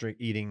like I was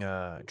drinking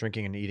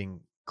and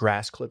eating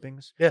grass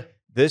clippings. Yeah.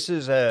 This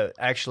is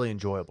actually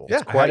enjoyable.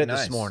 Yeah, I had it nice.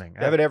 this morning. I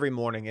Yeah. have it every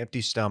morning,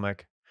 empty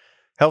stomach.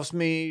 Helps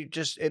me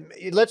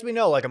it lets me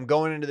know like I'm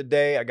going into the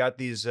day. I got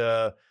these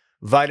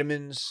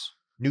vitamins,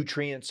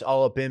 nutrients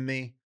all up in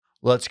me.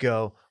 Let's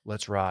go.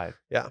 Let's ride.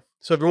 Yeah.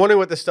 So if you're wondering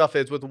what this stuff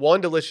is, with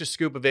one delicious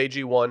scoop of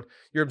AG1,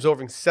 you're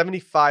absorbing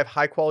 75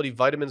 high-quality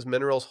vitamins,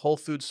 minerals, whole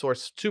food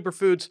source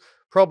superfoods,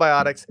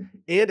 probiotics,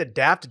 and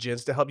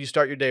adaptogens to help you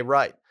start your day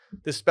right.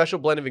 This special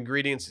blend of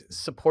ingredients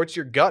supports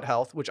your gut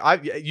health, which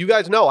you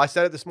guys know, I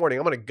said it this morning.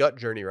 I'm on a gut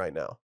journey right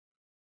now.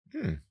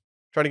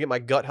 Trying to get my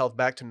gut health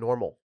back to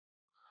normal.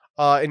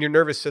 And your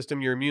nervous system,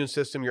 your immune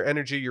system, your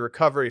energy, your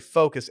recovery,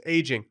 focus,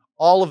 aging,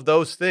 all of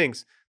those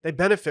things, they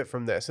benefit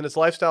from this. And it's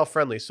lifestyle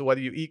friendly. So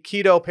whether you eat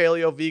keto,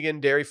 paleo, vegan,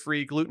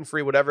 dairy-free,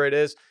 gluten-free, whatever it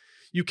is,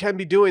 you can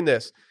be doing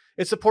this.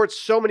 It supports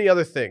so many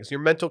other things, your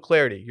mental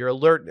clarity, your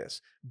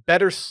alertness,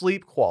 better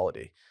sleep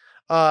quality.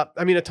 A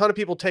ton of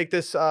people take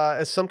this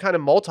as some kind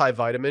of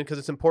multivitamin because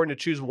it's important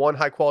to choose one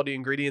high-quality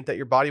ingredient that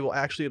your body will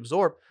actually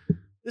absorb.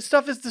 This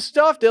stuff is the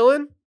stuff,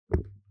 Dylan.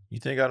 You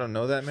think I don't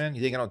know that, man?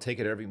 You think I don't take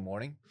it every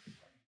morning?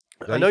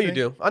 I know you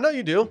do. I know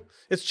you do.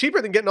 It's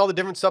cheaper than getting all the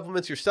different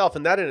supplements yourself,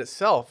 and that in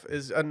itself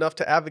is enough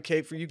to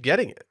advocate for you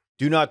getting it.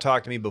 Do not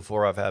talk to me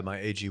before I've had my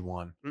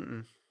AG1.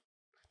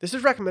 This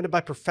is recommended by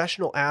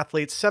professional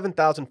athletes,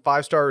 7,000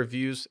 5-star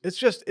reviews. It's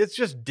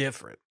just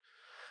different.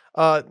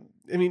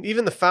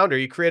 Even the founder,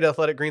 he created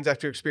Athletic Greens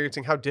after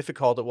experiencing how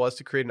difficult it was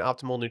to create an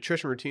optimal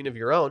nutrition routine of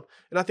your own.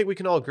 And I think we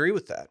can all agree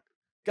with that.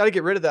 Got to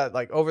get rid of that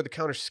like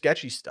over-the-counter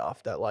sketchy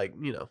stuff that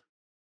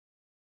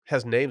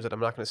has names that I'm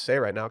not going to say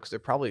right now because they're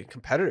probably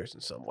competitors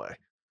in some way.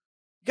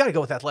 You got to go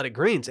with Athletic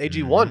Greens,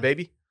 AG1,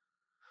 baby.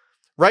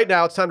 Right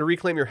now, it's time to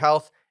reclaim your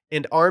health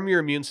and arm your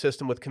immune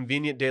system with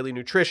convenient daily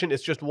nutrition.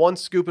 It's just one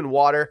scoop in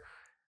water,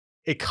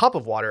 a cup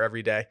of water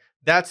every day.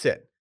 That's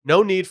it.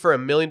 No need for a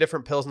million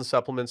different pills and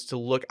supplements to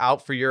look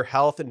out for your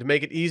health. And to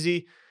make it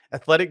easy,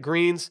 Athletic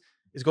Greens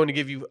is going to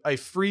give you a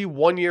free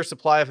 1-year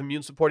supply of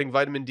immune-supporting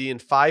vitamin D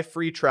and 5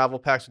 free travel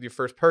packs with your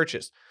first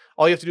purchase.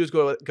 All you have to do is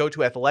go to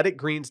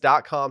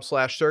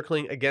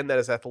athleticgreens.com/circling. Again, that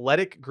is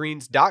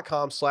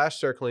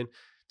athleticgreens.com/circling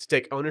to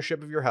take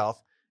ownership of your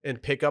health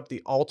and pick up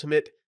the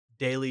ultimate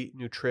daily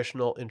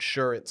nutritional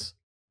insurance.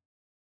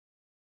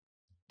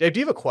 Dave, do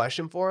you have a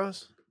question for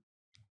us?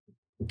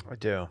 I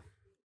do,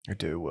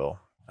 Will.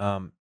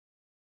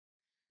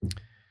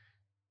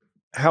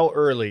 How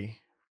early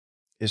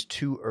is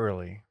too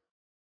early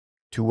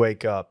to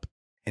wake up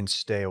and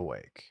stay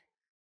awake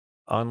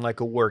on like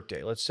a work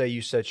day? Let's say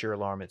you set your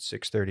alarm at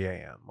 6:30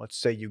 a.m. Let's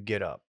say you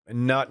get up,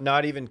 and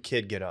not even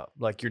kid get up,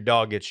 like your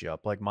dog gets you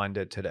up, like mine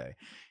did today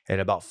at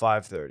about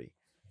 5:30.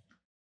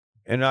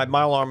 And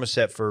my alarm was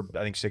set for,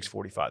 I think,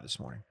 6:45 this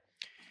morning.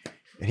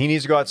 And he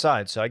needs to go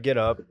outside. So I get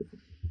up,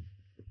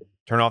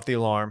 turn off the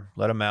alarm,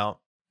 let him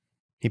out.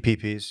 He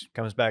pee-pees,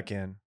 comes back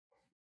in.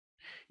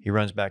 He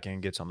runs back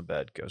in, gets on the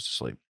bed, goes to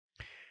sleep.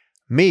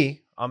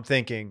 Me, I'm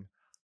thinking,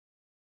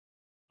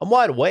 I'm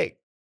wide awake.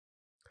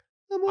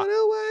 I'm wide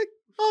awake.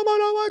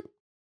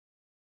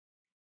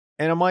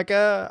 And I'm like,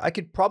 I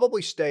could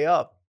probably stay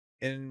up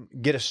and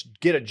get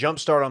a jump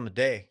start on the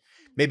day.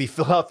 Maybe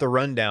fill out the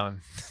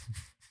rundown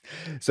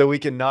so we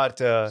can not.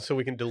 So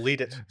we can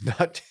delete it.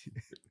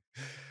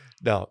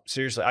 No,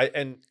 seriously.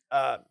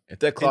 If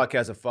that clock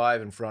has a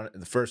 5 in front,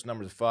 the first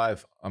number is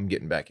 5, I'm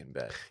getting back in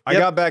bed. I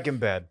got back in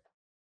bed,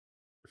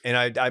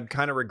 and I'm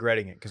kind of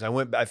regretting it because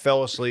I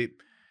fell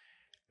asleep,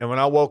 and when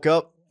I woke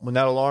up, when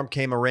that alarm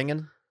came a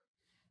ringing,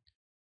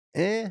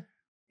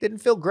 didn't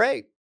feel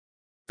great.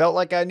 Felt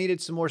like I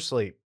needed some more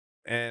sleep,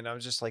 and I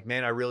was just like,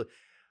 man, I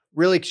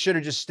really should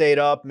have just stayed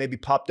up. Maybe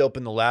popped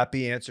open the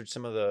Lappy, answered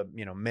some of the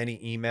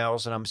many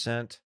emails that I'm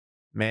sent.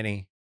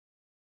 Many.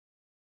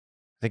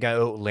 I think I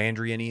owe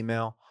Landry an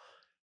email.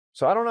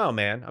 So I don't know,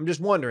 man. I'm just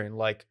wondering,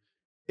 like,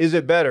 is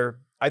it better?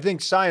 I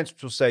think science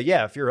will say,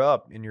 yeah, if you're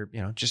up and you're,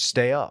 just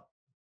stay up.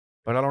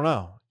 But I don't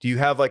know. Do you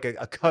have like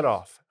a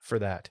cutoff for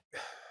that?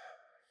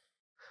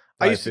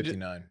 I used to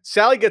 5:59.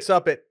 Sally gets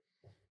up at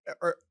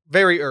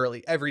very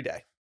early every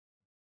day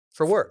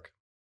for work.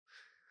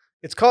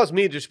 It's caused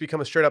me to just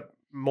become a straight up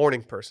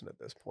morning person at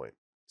this point.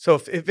 So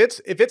if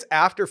it's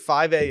after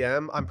 5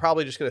 a.m., I'm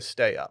probably just going to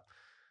stay up.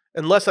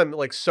 Unless I'm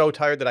like so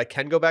tired that I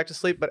can go back to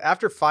sleep. But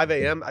after 5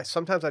 a.m.,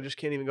 sometimes I just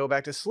can't even go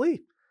back to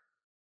sleep.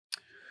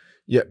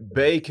 Yeah,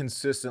 Bay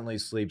consistently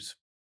sleeps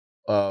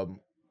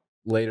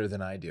later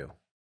than I do.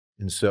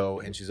 And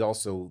she's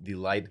also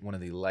one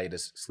of the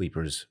lightest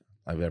sleepers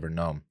I've ever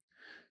known.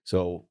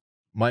 So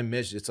my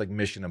mission, it's like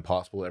mission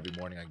impossible every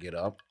morning I get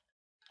up.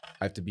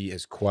 I have to be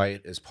as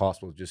quiet as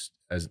possible, just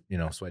as,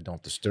 so I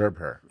don't disturb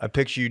her. I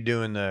picture you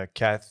doing the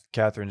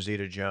Catherine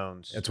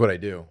Zeta-Jones. That's what I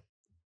do.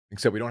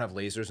 Except we don't have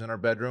lasers in our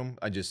bedroom.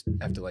 I just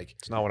have to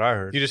It's not what I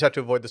heard. You just have to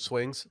avoid the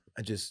swings.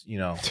 we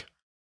don't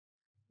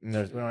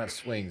have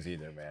swings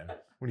either, man. What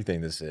do you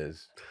think this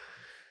is?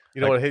 You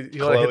don't want to hit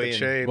the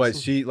chains. But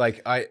she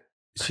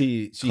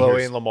Chloe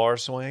hears, and Lamar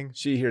swing.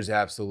 she hears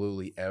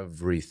absolutely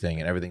everything,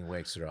 and everything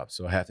wakes her up.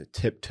 So I have to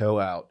tiptoe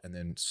out and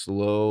then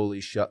slowly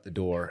shut the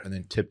door and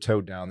then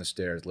tiptoe down the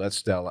stairs, let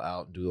Stella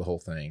out and do the whole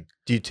thing.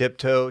 Do you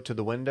tiptoe to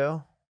the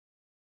window?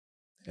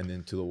 And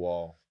then to the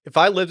wall. If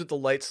I lived with the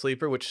light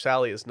sleeper, which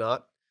Sally is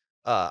not,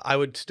 I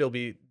would still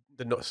be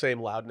the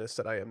same loudness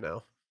that I am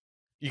now.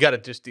 You got to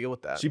just deal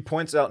with that. She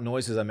points out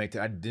noises I make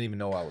that I didn't even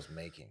know I was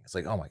making. It's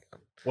like, oh my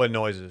God. What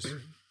noises?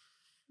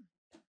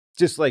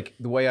 Just like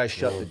the way I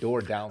shut the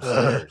door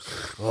downstairs.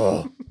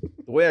 The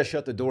way I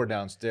shut the door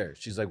downstairs.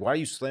 She's like, why are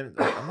you slamming?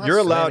 Like, I'm not You're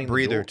a slamming loud the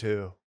breather door.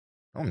 too.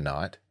 I'm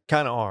not.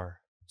 Kind of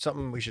are.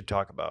 Something we should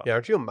talk about. Yeah,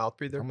 aren't you a mouth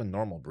breather? I'm a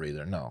normal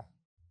breather. No.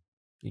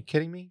 You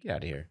kidding me? Get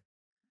out of here.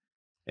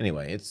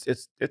 Anyway,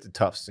 it's a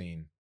tough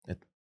scene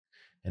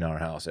in our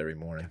house every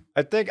morning.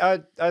 I think I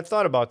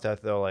thought about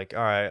that though. Like,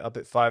 all right, up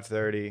at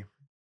 5:30,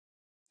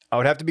 I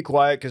would have to be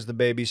quiet because the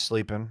baby's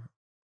sleeping.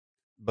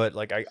 But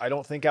like, I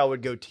don't think I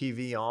would go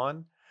TV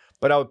on.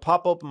 But I would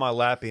pop open my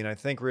Lappy, and I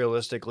think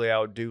realistically, I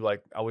would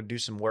do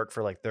some work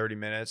for like 30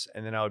 minutes,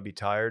 and then I would be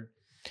tired,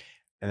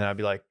 and then I'd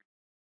be like,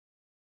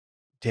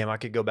 damn, I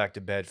could go back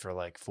to bed for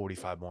like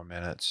 45 more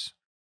minutes.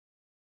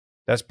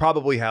 That's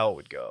probably how it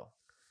would go.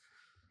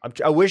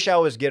 I wish I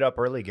was get up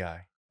early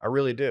guy. I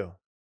really do.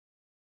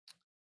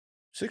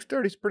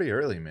 6:30 is pretty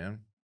early, man.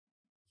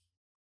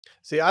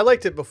 See, I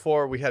liked it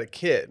before we had a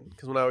kid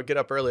because when I would get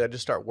up early, I'd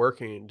just start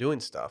working and doing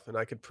stuff, and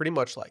I could pretty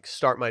much like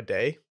start my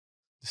day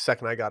the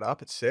second I got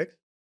up at 6,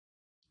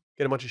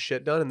 get a bunch of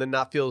shit done, and then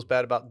not feel as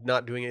bad about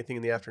not doing anything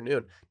in the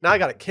afternoon. Now I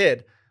got a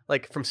kid,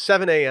 like from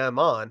 7 a.m.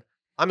 on,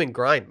 I'm in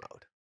grind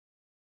mode.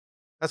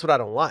 That's what I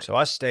don't like. So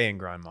I stay in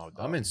grind mode.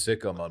 Though. I'm in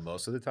sicko mode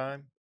most of the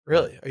time.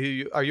 Really?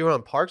 Are you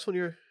around Parks when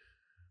you're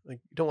like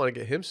you don't want to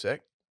get him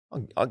sick?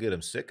 I'll get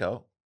him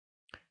sicko.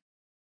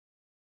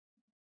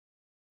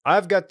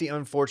 I've got the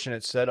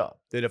unfortunate setup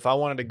that if I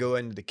wanted to go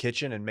into the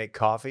kitchen and make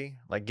coffee,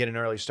 like get an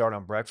early start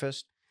on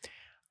breakfast,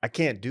 I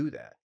can't do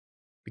that.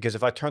 Because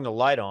if I turn the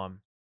light on,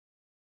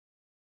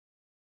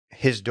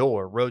 his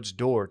door, Rhodes'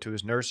 door to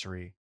his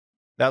nursery,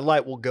 that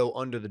light will go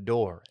under the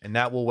door, and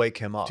that will wake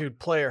him up. Dude,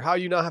 player, how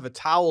you not have a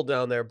towel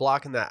down there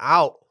blocking that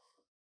out?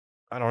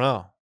 I don't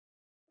know.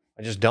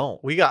 I just don't.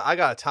 I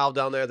got a towel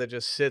down there that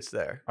just sits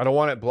there. I don't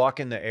want it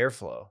blocking the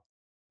airflow.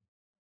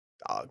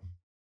 Dog.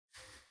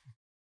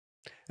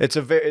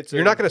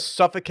 You're not going to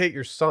suffocate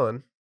your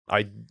son.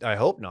 I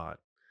hope not.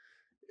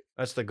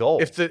 That's the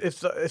goal. If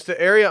the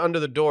area under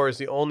the door is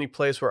the only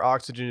place where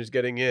oxygen is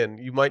getting in,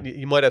 you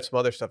might have some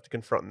other stuff to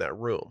confront in that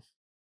room.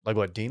 Like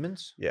what,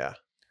 demons? Yeah.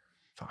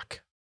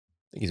 Fuck.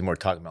 I think he's more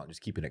talking about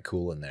just keeping it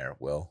cool in there.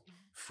 Will,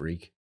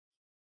 freak.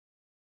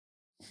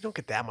 You don't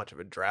get that much of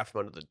a draft from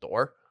under the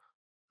door.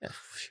 Yeah,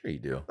 sure you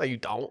do. No, you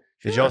don't.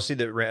 Did y'all see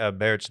that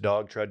Barrett's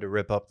dog tried to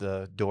rip up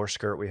the door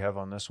skirt we have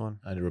on this one?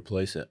 I had to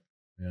replace it.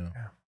 Yeah.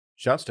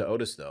 Shouts to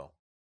Otis though.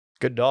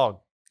 Good dog.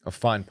 A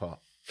fine paw.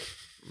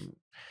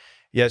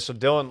 Yeah. So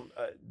Dylan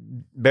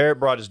Barrett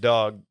brought his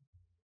dog,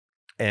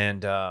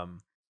 and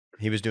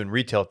he was doing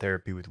retail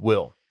therapy with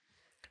Will,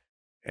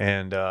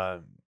 and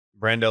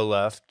Brando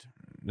left,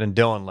 then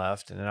Dylan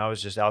left, and then I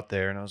was just out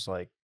there, and I was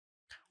like,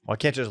 well, I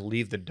can't just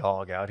leave the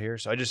dog out here.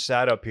 So I just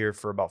sat up here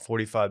for about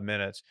 45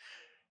 minutes.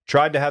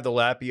 Tried to have the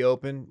lappy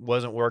open,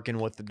 wasn't working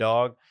with the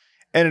dog.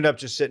 Ended up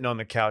just sitting on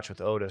the couch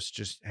with Otis,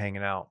 just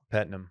hanging out,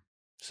 petting him.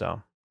 So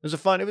it was a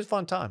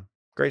fun time.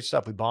 Great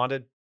stuff. We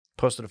bonded,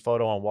 posted a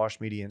photo on Wash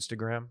Media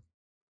Instagram.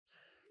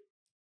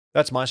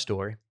 That's my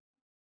story.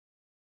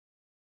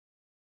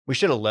 We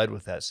should have led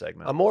with that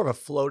segment. I'm more of a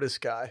FLOTUS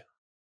guy.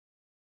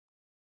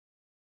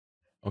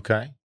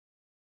 Okay.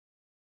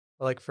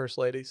 I like first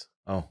ladies.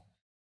 Oh.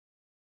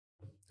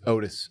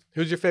 Otis.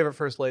 Who's your favorite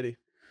first lady?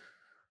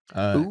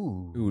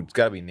 Ooh, it's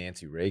got to be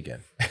Nancy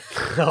Reagan.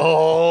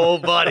 Oh,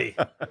 buddy.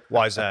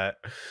 Why is that?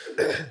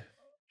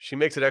 She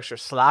makes it extra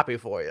sloppy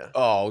for you.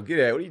 Oh, get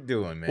out. What are you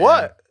doing, man?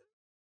 What?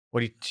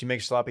 She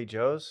makes sloppy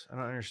joes? I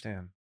don't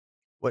understand.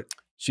 What?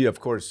 She, of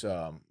course,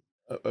 an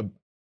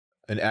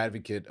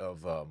advocate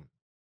of A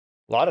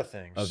lot of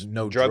things.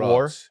 no drug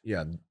drugs.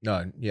 war.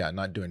 Yeah,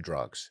 not doing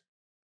drugs.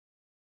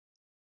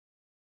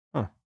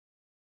 Huh.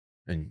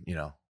 And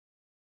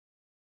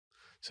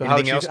So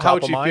Anything how else would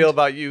top of you mind? feel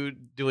about you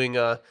doing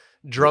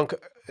drunk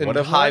and What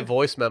of high mine?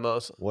 voice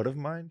memos? what of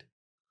mind?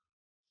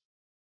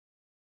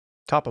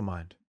 Top of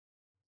mind.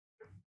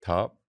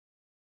 Top.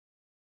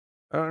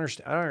 I don't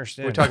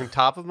understand. We're talking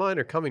top of mind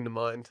or coming to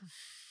mind?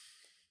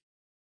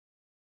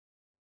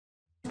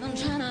 I'm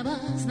tryna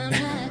bust, I'm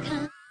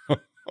tryna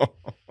come.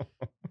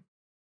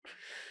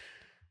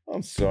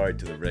 I'm sorry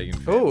to the Reagan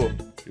family. Ooh,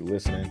 If you're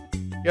listening.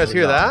 you guys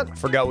hear that? I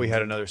forgot we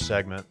had another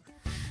segment.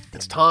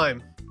 It's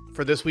time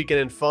for This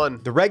Weekend in Fun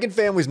The Reagan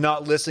family's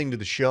not listening to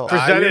the show.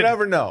 Presented- You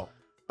never know.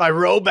 by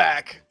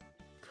Roback.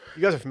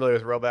 You guys are familiar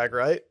with Roback,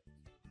 right?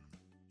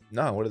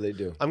 No, what do they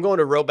do? I'm going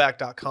to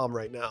roback.com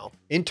right now.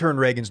 Intern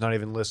Reagan's not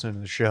even listening to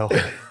the show.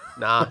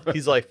 Nah,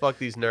 he's like, fuck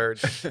these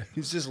nerds.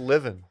 He's just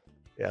living.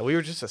 Yeah, we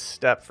were just a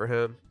step for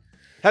him.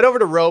 Head over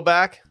to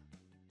Roback.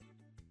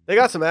 They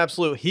got some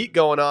absolute heat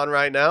going on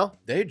right now.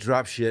 They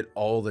drop shit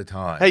all the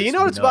time. Hey, you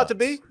know what it's about to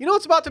nuts. be? You know what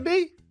it's about to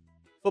be?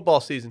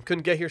 Football season.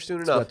 Couldn't get here soon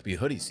It's enough. about to be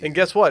hoodie season. And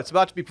guess what? It's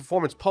about to be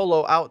performance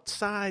polo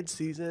outside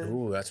season.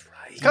 Ooh, that's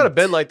right. It's kind of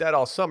been like that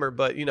all summer,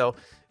 but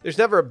there's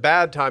never a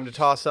bad time to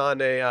toss on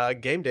a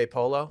game day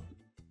polo.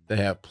 They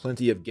have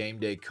plenty of game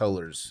day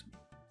colors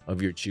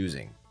of your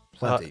choosing.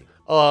 Plenty.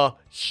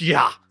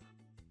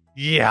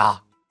 Yeah.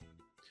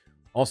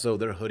 Also,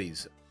 their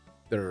hoodies,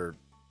 they're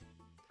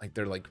like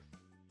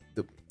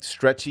the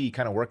stretchy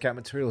kind of workout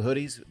material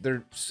hoodies.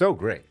 They're so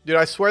great. Dude,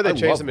 I swear they I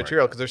changed love the wearing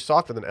material them. because they're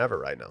softer than ever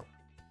right now.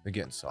 They're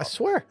getting I soft.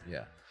 swear.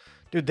 Yeah.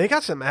 Dude, they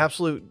got some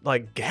absolute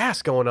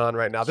gas going on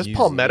right now. This Yeezys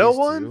Palmetto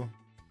one? too.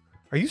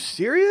 Are you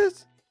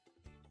serious?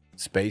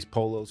 Space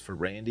polos for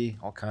Randy.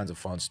 All kinds of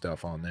fun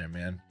stuff on there,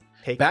 man.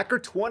 Take, Backer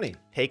 20.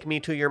 take me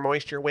to your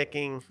moisture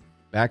wicking.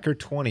 Backer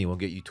 20 will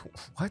get you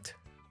what?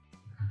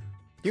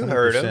 You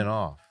heard 100% him.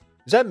 off.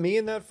 Is that me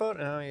in that photo?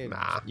 No, yeah.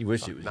 Nah. You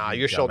wish it was. Nah, you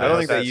your dumbass. shoulder I don't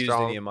That's think they that used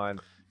strong. any of mine.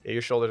 Yeah,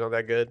 your shoulders aren't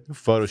that good. The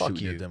photo Fuck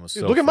shoot you you. did them was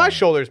Dude, so look at my fun.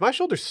 shoulders. My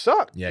shoulders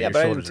suck. Yeah, Yeah, your but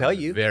I didn't shoulders tell are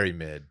you. Very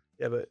mid.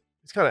 Yeah, but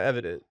it's kind of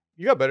evident.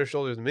 You got better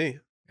shoulders than me.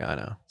 Yeah, I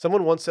know.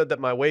 Someone once said that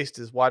my waist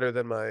is wider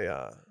than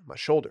my my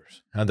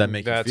shoulders. How'd that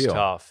make That's you feel?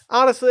 tough.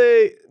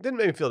 Honestly, didn't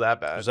make me feel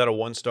that bad. Was that a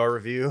 1-star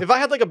review? If I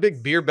had like a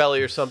big beer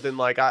belly or something,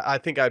 like I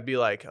think I'd be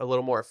like a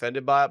little more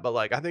offended by it. But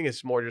like I think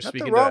it's more just Nothing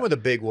speaking wrong to. with a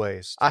big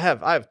waist. I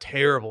have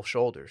terrible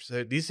shoulders.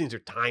 These things are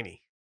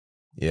tiny.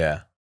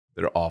 Yeah,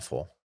 they're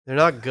awful. They're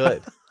not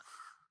good.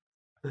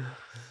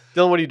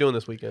 Dylan, what are you doing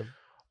this weekend?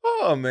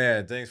 Oh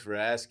man, thanks for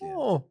asking.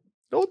 Oh,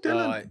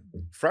 Dylan.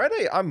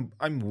 Friday, I'm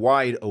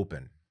wide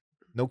open.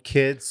 No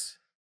kids,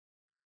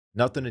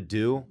 nothing to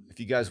do. If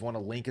you guys want to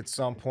link at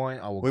some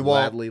point, I will We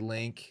won't. gladly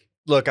link.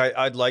 Look,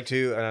 I'd like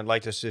to, and I'd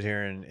like to sit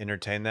here and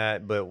entertain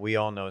that, but we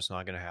all know it's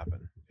not going to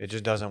happen. It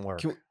just doesn't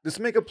work. Let's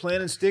make a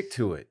plan and stick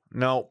to it.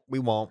 No, we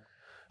won't.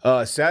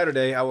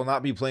 Saturday, I will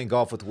not be playing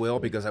golf with Will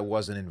because I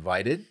wasn't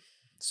invited.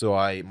 So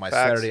my Facts.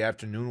 Saturday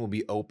afternoon will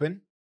be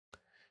open.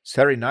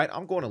 Saturday night,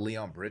 I'm going to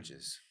Leon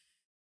Bridges.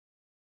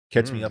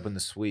 Catch Me Up in the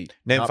Suite.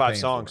 Name Not 5 paying for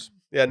songs.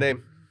 Yeah,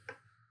 name. it.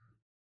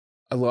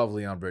 I love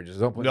Leon Bridges.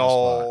 Don't put me on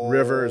the spot. No.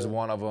 River is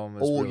one of them.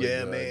 It's Oh really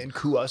yeah, good. man.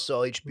 Cool. I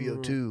saw HBO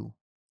Mm. too.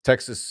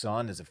 Texas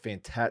Sun is a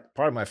fantastic,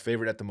 probably my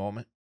favorite at the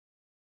moment.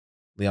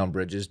 Leon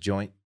Bridges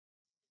joint.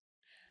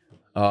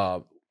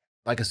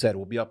 Like I said,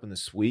 we'll be up in the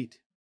suite.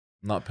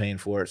 I'm not paying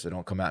for it, so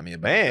don't come at me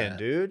about Man, that.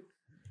 dude.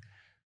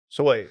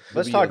 So wait,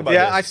 let's be talk young. about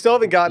Yeah, this. I still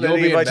haven't gotten You'll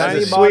any be invites to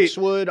invited the to Tiny suite.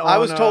 Boxwood. I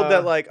was told that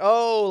on, like,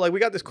 oh, like we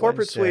got this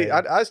corporate suite.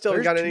 Wednesday. I still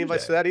haven't There's gotten any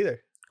invites to Tuesday. that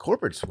either.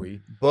 Corporate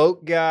suite.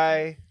 Boat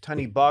guy,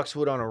 Tiny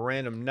Boxwood on a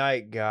random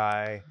night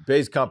guy.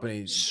 Bay's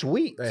company,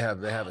 Sweet. they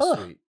have a Huh.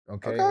 suite.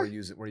 Okay,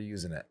 Okay. we're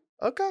using it.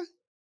 Okay.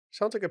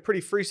 Sounds like a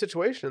pretty free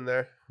situation in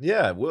there.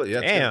 Yeah, it will.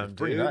 Yeah, Damn, it's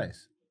pretty dude.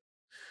 nice.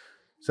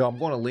 So I'm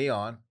going to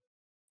Leon.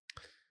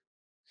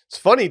 It's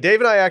funny. Dave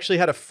and I actually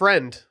had a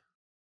friend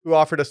who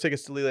offered us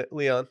tickets to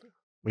Leon.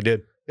 We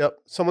did. Yep.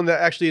 Someone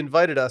that actually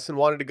invited us and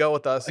wanted to go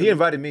with us. He and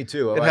invited me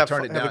too. and I have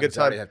turned fu- it have a down. good 'cause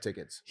I already time. have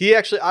tickets. He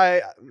actually,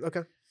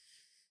 okay.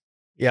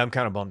 Yeah, I'm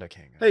kind of bummed I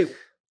can't go. Hey,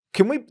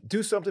 can we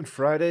do something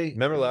Friday?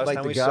 Remember last like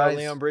time the we guys- saw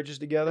Leon Bridges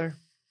together?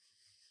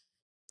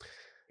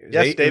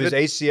 Yes, It David. was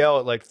ACL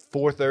at like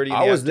 4:30 in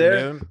I the was there.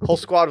 afternoon. Whole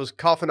squad was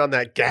coughing on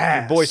that Your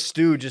gas. boy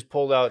Stu just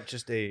pulled out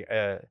just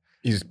a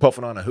He's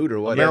puffing on a hoot or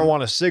what?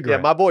 marijuana Yeah,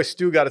 cigarette. my boy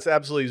Stu got us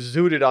absolutely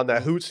zooted on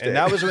that hoot stick. And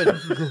that was when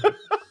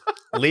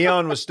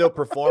Leon was still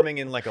performing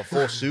in like a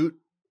full suit,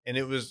 and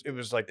it was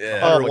like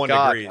Yeah. 101 Oh my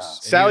God. degrees.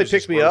 and he Sally was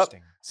just picked me up.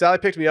 roasting. Sally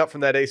picked me up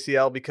from that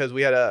ACL because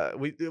we had I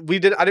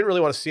didn't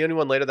really want to see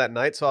anyone later that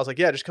night. So I was like,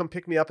 yeah, just come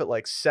pick me up at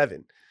like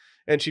 7.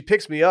 And she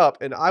picks me up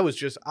and I was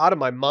just out of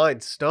my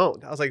mind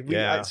stoned. I was like,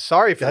 Yeah.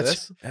 sorry for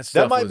That's- this.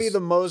 That might be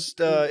the most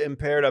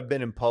impaired I've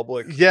been in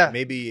public. Yeah.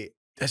 maybe.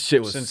 that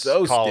shit was since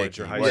so college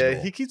sticky. or high wasn't Yeah,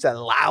 it? he keeps that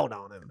loud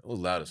on him. It was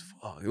loud as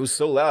fuck. It was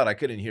so loud I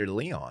couldn't hear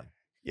Leon.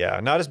 Yeah,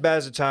 not as bad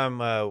as the time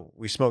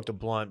we smoked a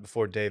blunt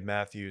before Dave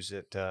Matthews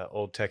at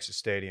Old Texas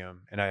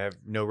Stadium, and I have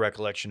no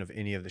recollection of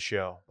any of the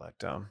show. But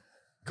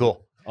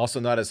cool. Also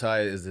not as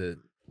high as the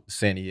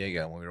San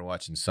Diego when we were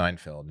watching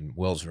Seinfeld in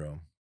Will's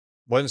room.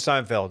 Wasn't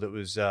Seinfeld? It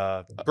was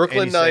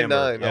Brooklyn Andy Samberg.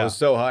 Nine-Nine. I Yeah. was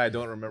so high I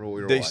don't remember what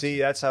we were They watching. see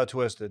that's how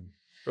twisted.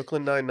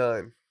 Brooklyn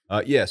Nine-Nine.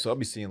 Yeah, so I'll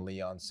be seeing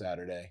Leon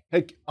Saturday.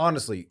 Hey,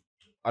 honestly,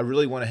 I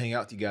really want to hang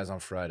out with you guys on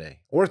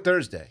Friday or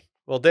Thursday.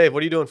 Well, Dave, what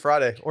are you doing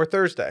Friday or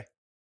Thursday?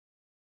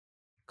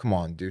 Come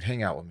on, dude,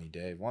 hang out with me,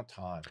 Dave. One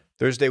time.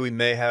 Thursday we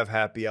may have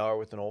happy hour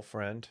with an old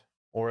friend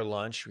or a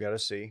lunch. We got to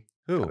see.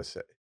 Who? Gotta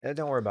say.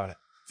 Don't worry about it.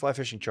 Fly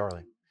fishing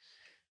Charlie.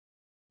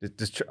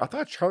 I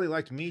thought Charlie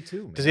liked me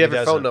too. Man. Does he have He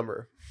your phone doesn't.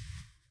 number?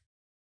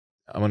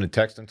 I'm gonna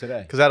text him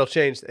today. Because that'll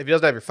change. If he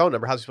doesn't have your phone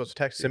number, how's he supposed to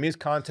text you? Send me his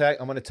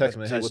contact. I'm gonna text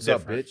him. Hey, That's what's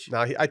different. up, bitch?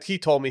 No, he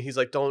told me, he's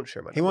like, don't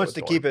share my number. He wants with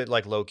to Doran. keep it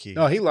like low key.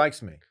 No, he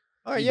likes me.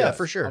 Oh he yeah, does.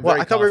 for sure. I'm Well,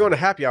 very I thought we were going to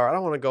confident. happy hour. I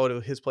don't want to go to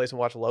his place and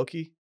watch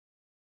Loki.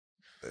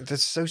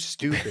 That's so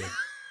stupid.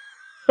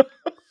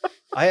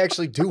 I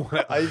actually do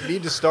want. I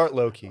need to start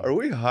low key. Are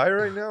we high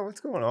right now? What's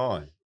going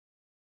on?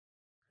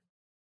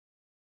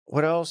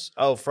 What else?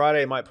 Oh,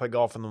 Friday I might play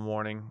golf in the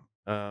morning.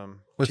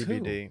 With who?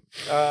 TBD.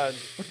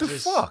 What the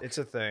fuck? It's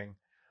a thing.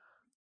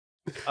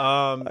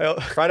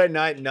 Friday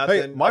night,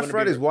 nothing. Hey, my I'm gonna be-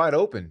 Friday's wide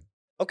open.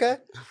 Okay,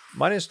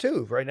 mine is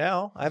too. Right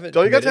now, I haven't.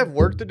 Don't you guys committed. have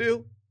work to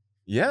do?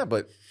 Yeah,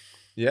 but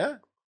yeah.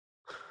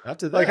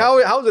 After that, Like, how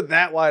is it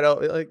that wide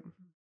open? Like,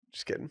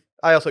 just kidding.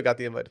 I also got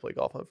the invite to play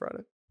golf on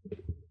Friday.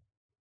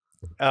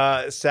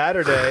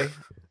 Saturday,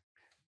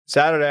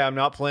 I'm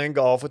not playing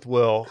golf with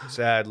Will,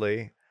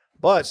 sadly.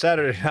 But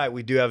Saturday night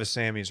we do have a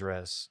Sammy's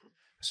res,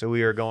 so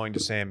we are going to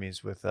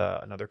Sammy's with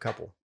another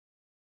couple.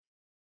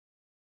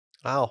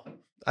 Wow.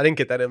 I didn't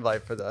get that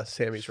invite for the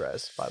Sammy's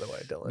Res, by the way,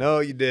 Dylan. No,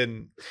 you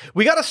didn't.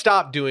 We got to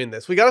stop doing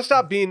this. We got to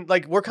stop being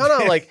like, we're kind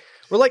of like,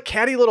 we're like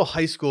catty little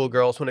high school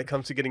girls when it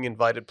comes to getting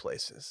invited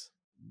places.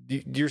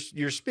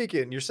 You're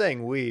speaking. You're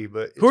saying we,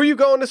 but Who are you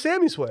going to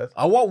Sammy's with?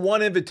 I want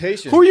one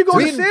invitation. Who are you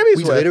going we, to Sammy's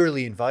we with?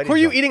 literally invited. Who are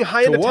you them eating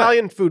high-end To what?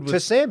 Italian food to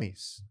with?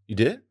 Sammy's? You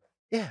did?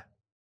 Yeah.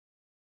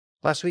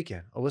 Last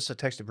weekend, Alyssa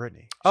texted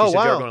Brittany. She Oh,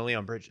 said you're wow. going to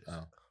Leon Bridges.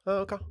 Oh. Oh,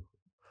 okay.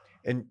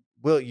 And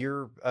Will,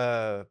 your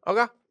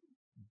Okay.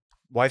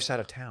 wife's out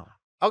of town.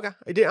 Okay.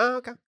 I did.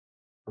 Okay.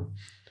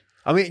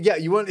 I mean, yeah,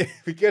 you want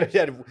we could have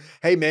had,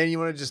 hey man, you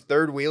want to just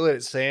third wheel it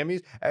at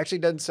Sammy's? Actually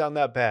doesn't sound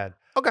that bad.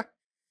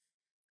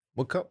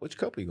 What cup? Which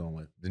cup are you going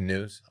with? The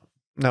news,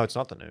 No, it's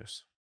not the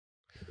news.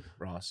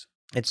 Ross.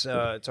 It's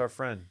our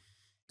friend.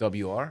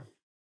 WR.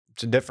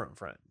 It's a different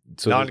friend.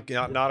 So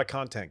Not a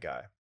content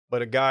guy,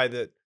 but a guy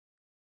that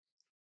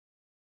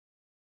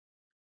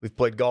we've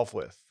played golf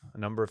with a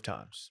number of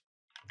times.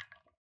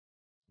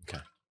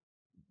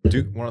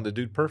 Dude, one of the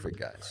Dude Perfect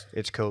guys.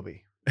 It's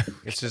Kobe.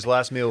 It's his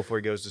last meal before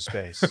he goes to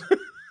space.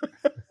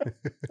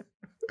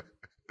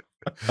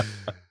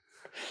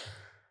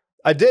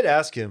 I did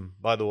ask him,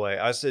 by the way.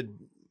 I said,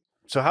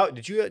 "So how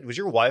was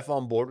your wife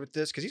on board with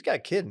this? Because he's got a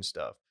kid and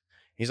stuff."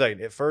 He's like,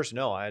 "At first,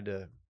 no. I had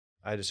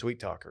to sweet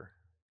talk her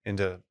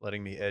into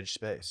letting me edge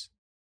space."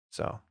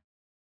 So,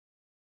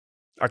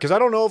 because I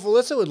don't know if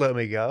Alyssa would let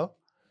me go.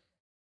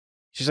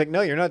 She's like,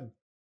 "No, you're not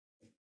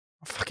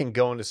fucking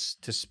going to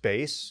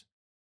space."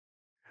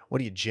 What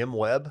are you, Jim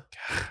Webb?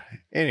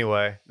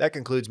 Anyway, that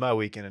concludes my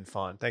weekend and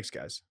fun. Thanks,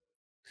 guys.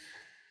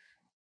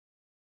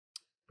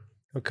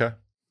 Okay.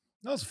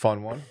 That was a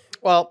fun one.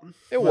 Well,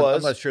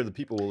 I'm not sure the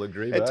people will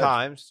agree. At but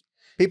times.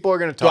 People are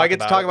going to talk do I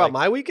get to talk it, about like,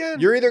 my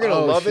weekend? You're either going to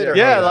Oh, love it shit. or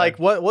yeah, hate it. like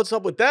what's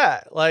up with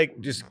that? Like,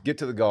 just get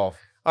to the golf.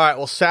 all right,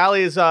 well,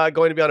 Sally is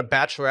going to be on a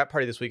bachelorette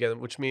party this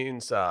weekend, which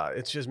means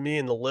it's just me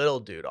and the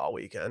little dude all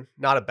weekend.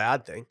 Not a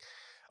bad thing.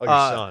 Oh, your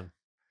son.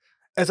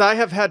 As I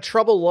have had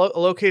trouble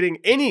locating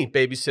any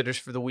babysitters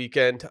for the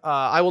weekend,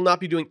 I will not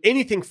be doing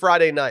anything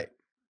Friday night.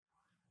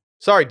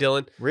 Sorry,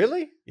 Dylan.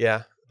 Really?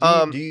 Yeah.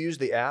 Do you use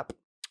the app?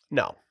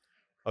 No.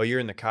 Oh, you're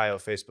in the Kyo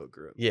Facebook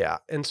group. Yeah.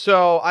 And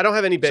so I don't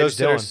have any So's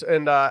babysitters.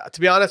 And to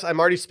be honest,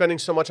 I'm already spending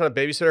so much on a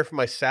babysitter for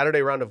my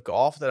Saturday round of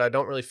golf that I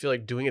don't really feel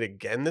like doing it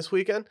again this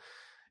weekend.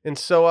 And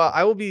so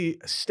I will be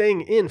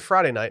staying in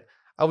Friday night.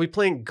 I'll be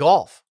playing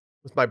golf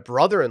with my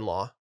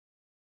brother-in-law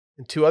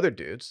and 2 other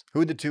dudes.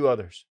 Who are the 2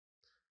 others?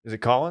 Is it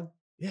Colin?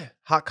 Yeah.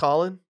 Hot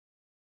Colin,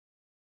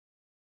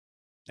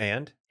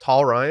 And?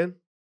 Tall Ryan.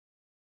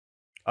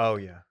 Oh,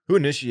 yeah. Who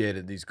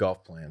initiated these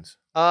golf plans?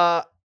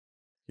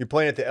 You're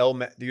playing at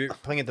you're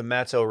playing at the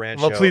Matzo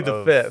Rancho. I'm gonna plead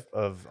the fifth.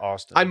 Of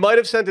Austin. I might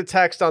have sent a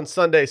text on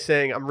Sunday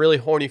saying I'm really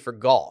horny for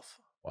golf.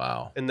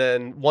 Wow. And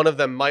then one of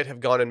them might have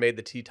gone and made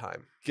the tee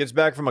time. Gets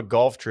back from a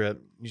golf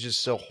trip. He's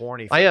just so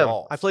horny for I am.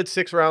 golf. I played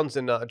 6 rounds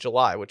in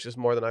July, which is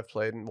more than I've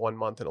played in 1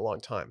 month in a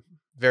long time.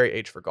 Very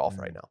aged for golf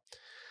right now.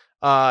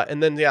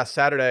 And then, yeah,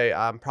 Saturday,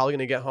 I'm probably going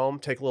to get home,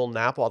 take a little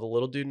nap while the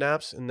little dude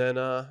naps. And then,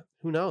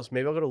 who knows?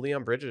 Maybe I'll go to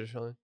Leon Bridges or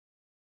something.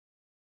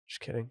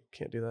 Just kidding.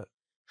 Can't do that.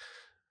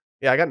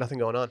 Yeah, I got nothing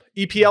going on.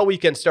 EPL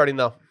weekend starting,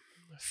 though.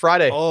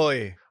 Friday,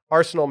 Oy.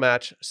 Arsenal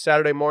match.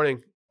 Saturday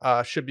morning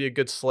should be a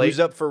good slate. Who's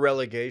up for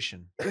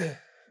relegation?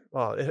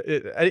 Well,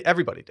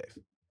 everybody, Dave.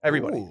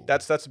 Everybody. Ooh.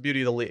 That's the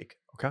beauty of the league.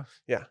 Okay.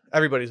 Yeah,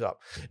 everybody's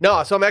up.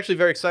 No, so I'm actually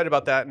very excited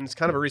about that, and it's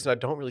kind of a reason I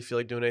don't really feel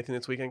like doing anything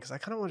this weekend because I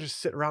kind of want to just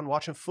sit around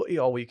watching footy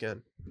all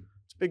weekend.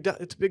 It's a big day.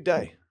 It's a big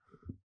day.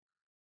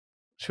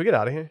 Should we get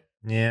out of here?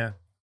 Yeah.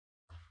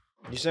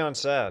 You sound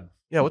sad.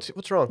 Yeah.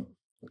 What's wrong?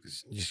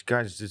 You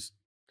guys just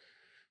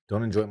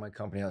don't enjoy my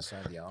company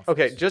outside the office.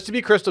 Okay, just to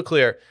be crystal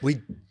clear,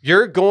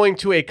 you're going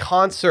to a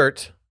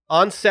concert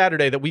on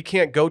Saturday that we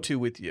can't go to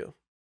with you.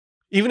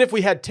 Even if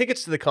we had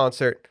tickets to the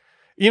concert,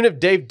 even if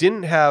Dave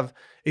didn't have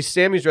a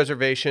Sammy's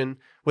reservation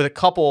with a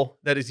couple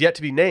that is yet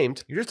to be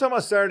named, You're just talking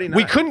about Saturday night.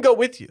 we couldn't go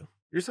with you.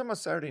 You're just talking about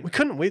Saturday We night.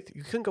 couldn't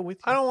go with you.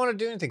 I don't want to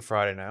do anything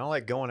Friday night. I don't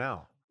like going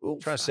out. I'm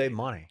trying to save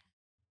money.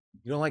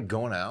 You don't like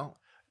going out?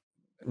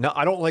 No,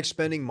 I don't like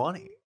spending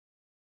money.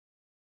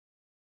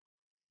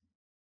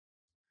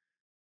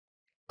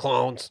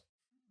 Clones.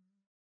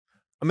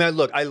 I mean,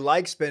 look, I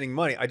like spending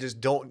money. I just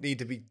don't need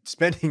to be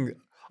spending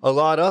a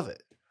lot of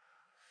it.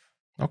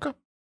 Okay. If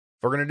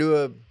we're going to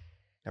do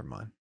never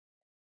mind.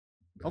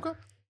 Okay.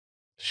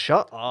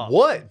 Shut up.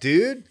 What,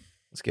 dude?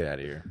 Let's get out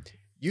of here.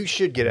 You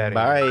should get out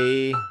of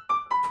here. Bye.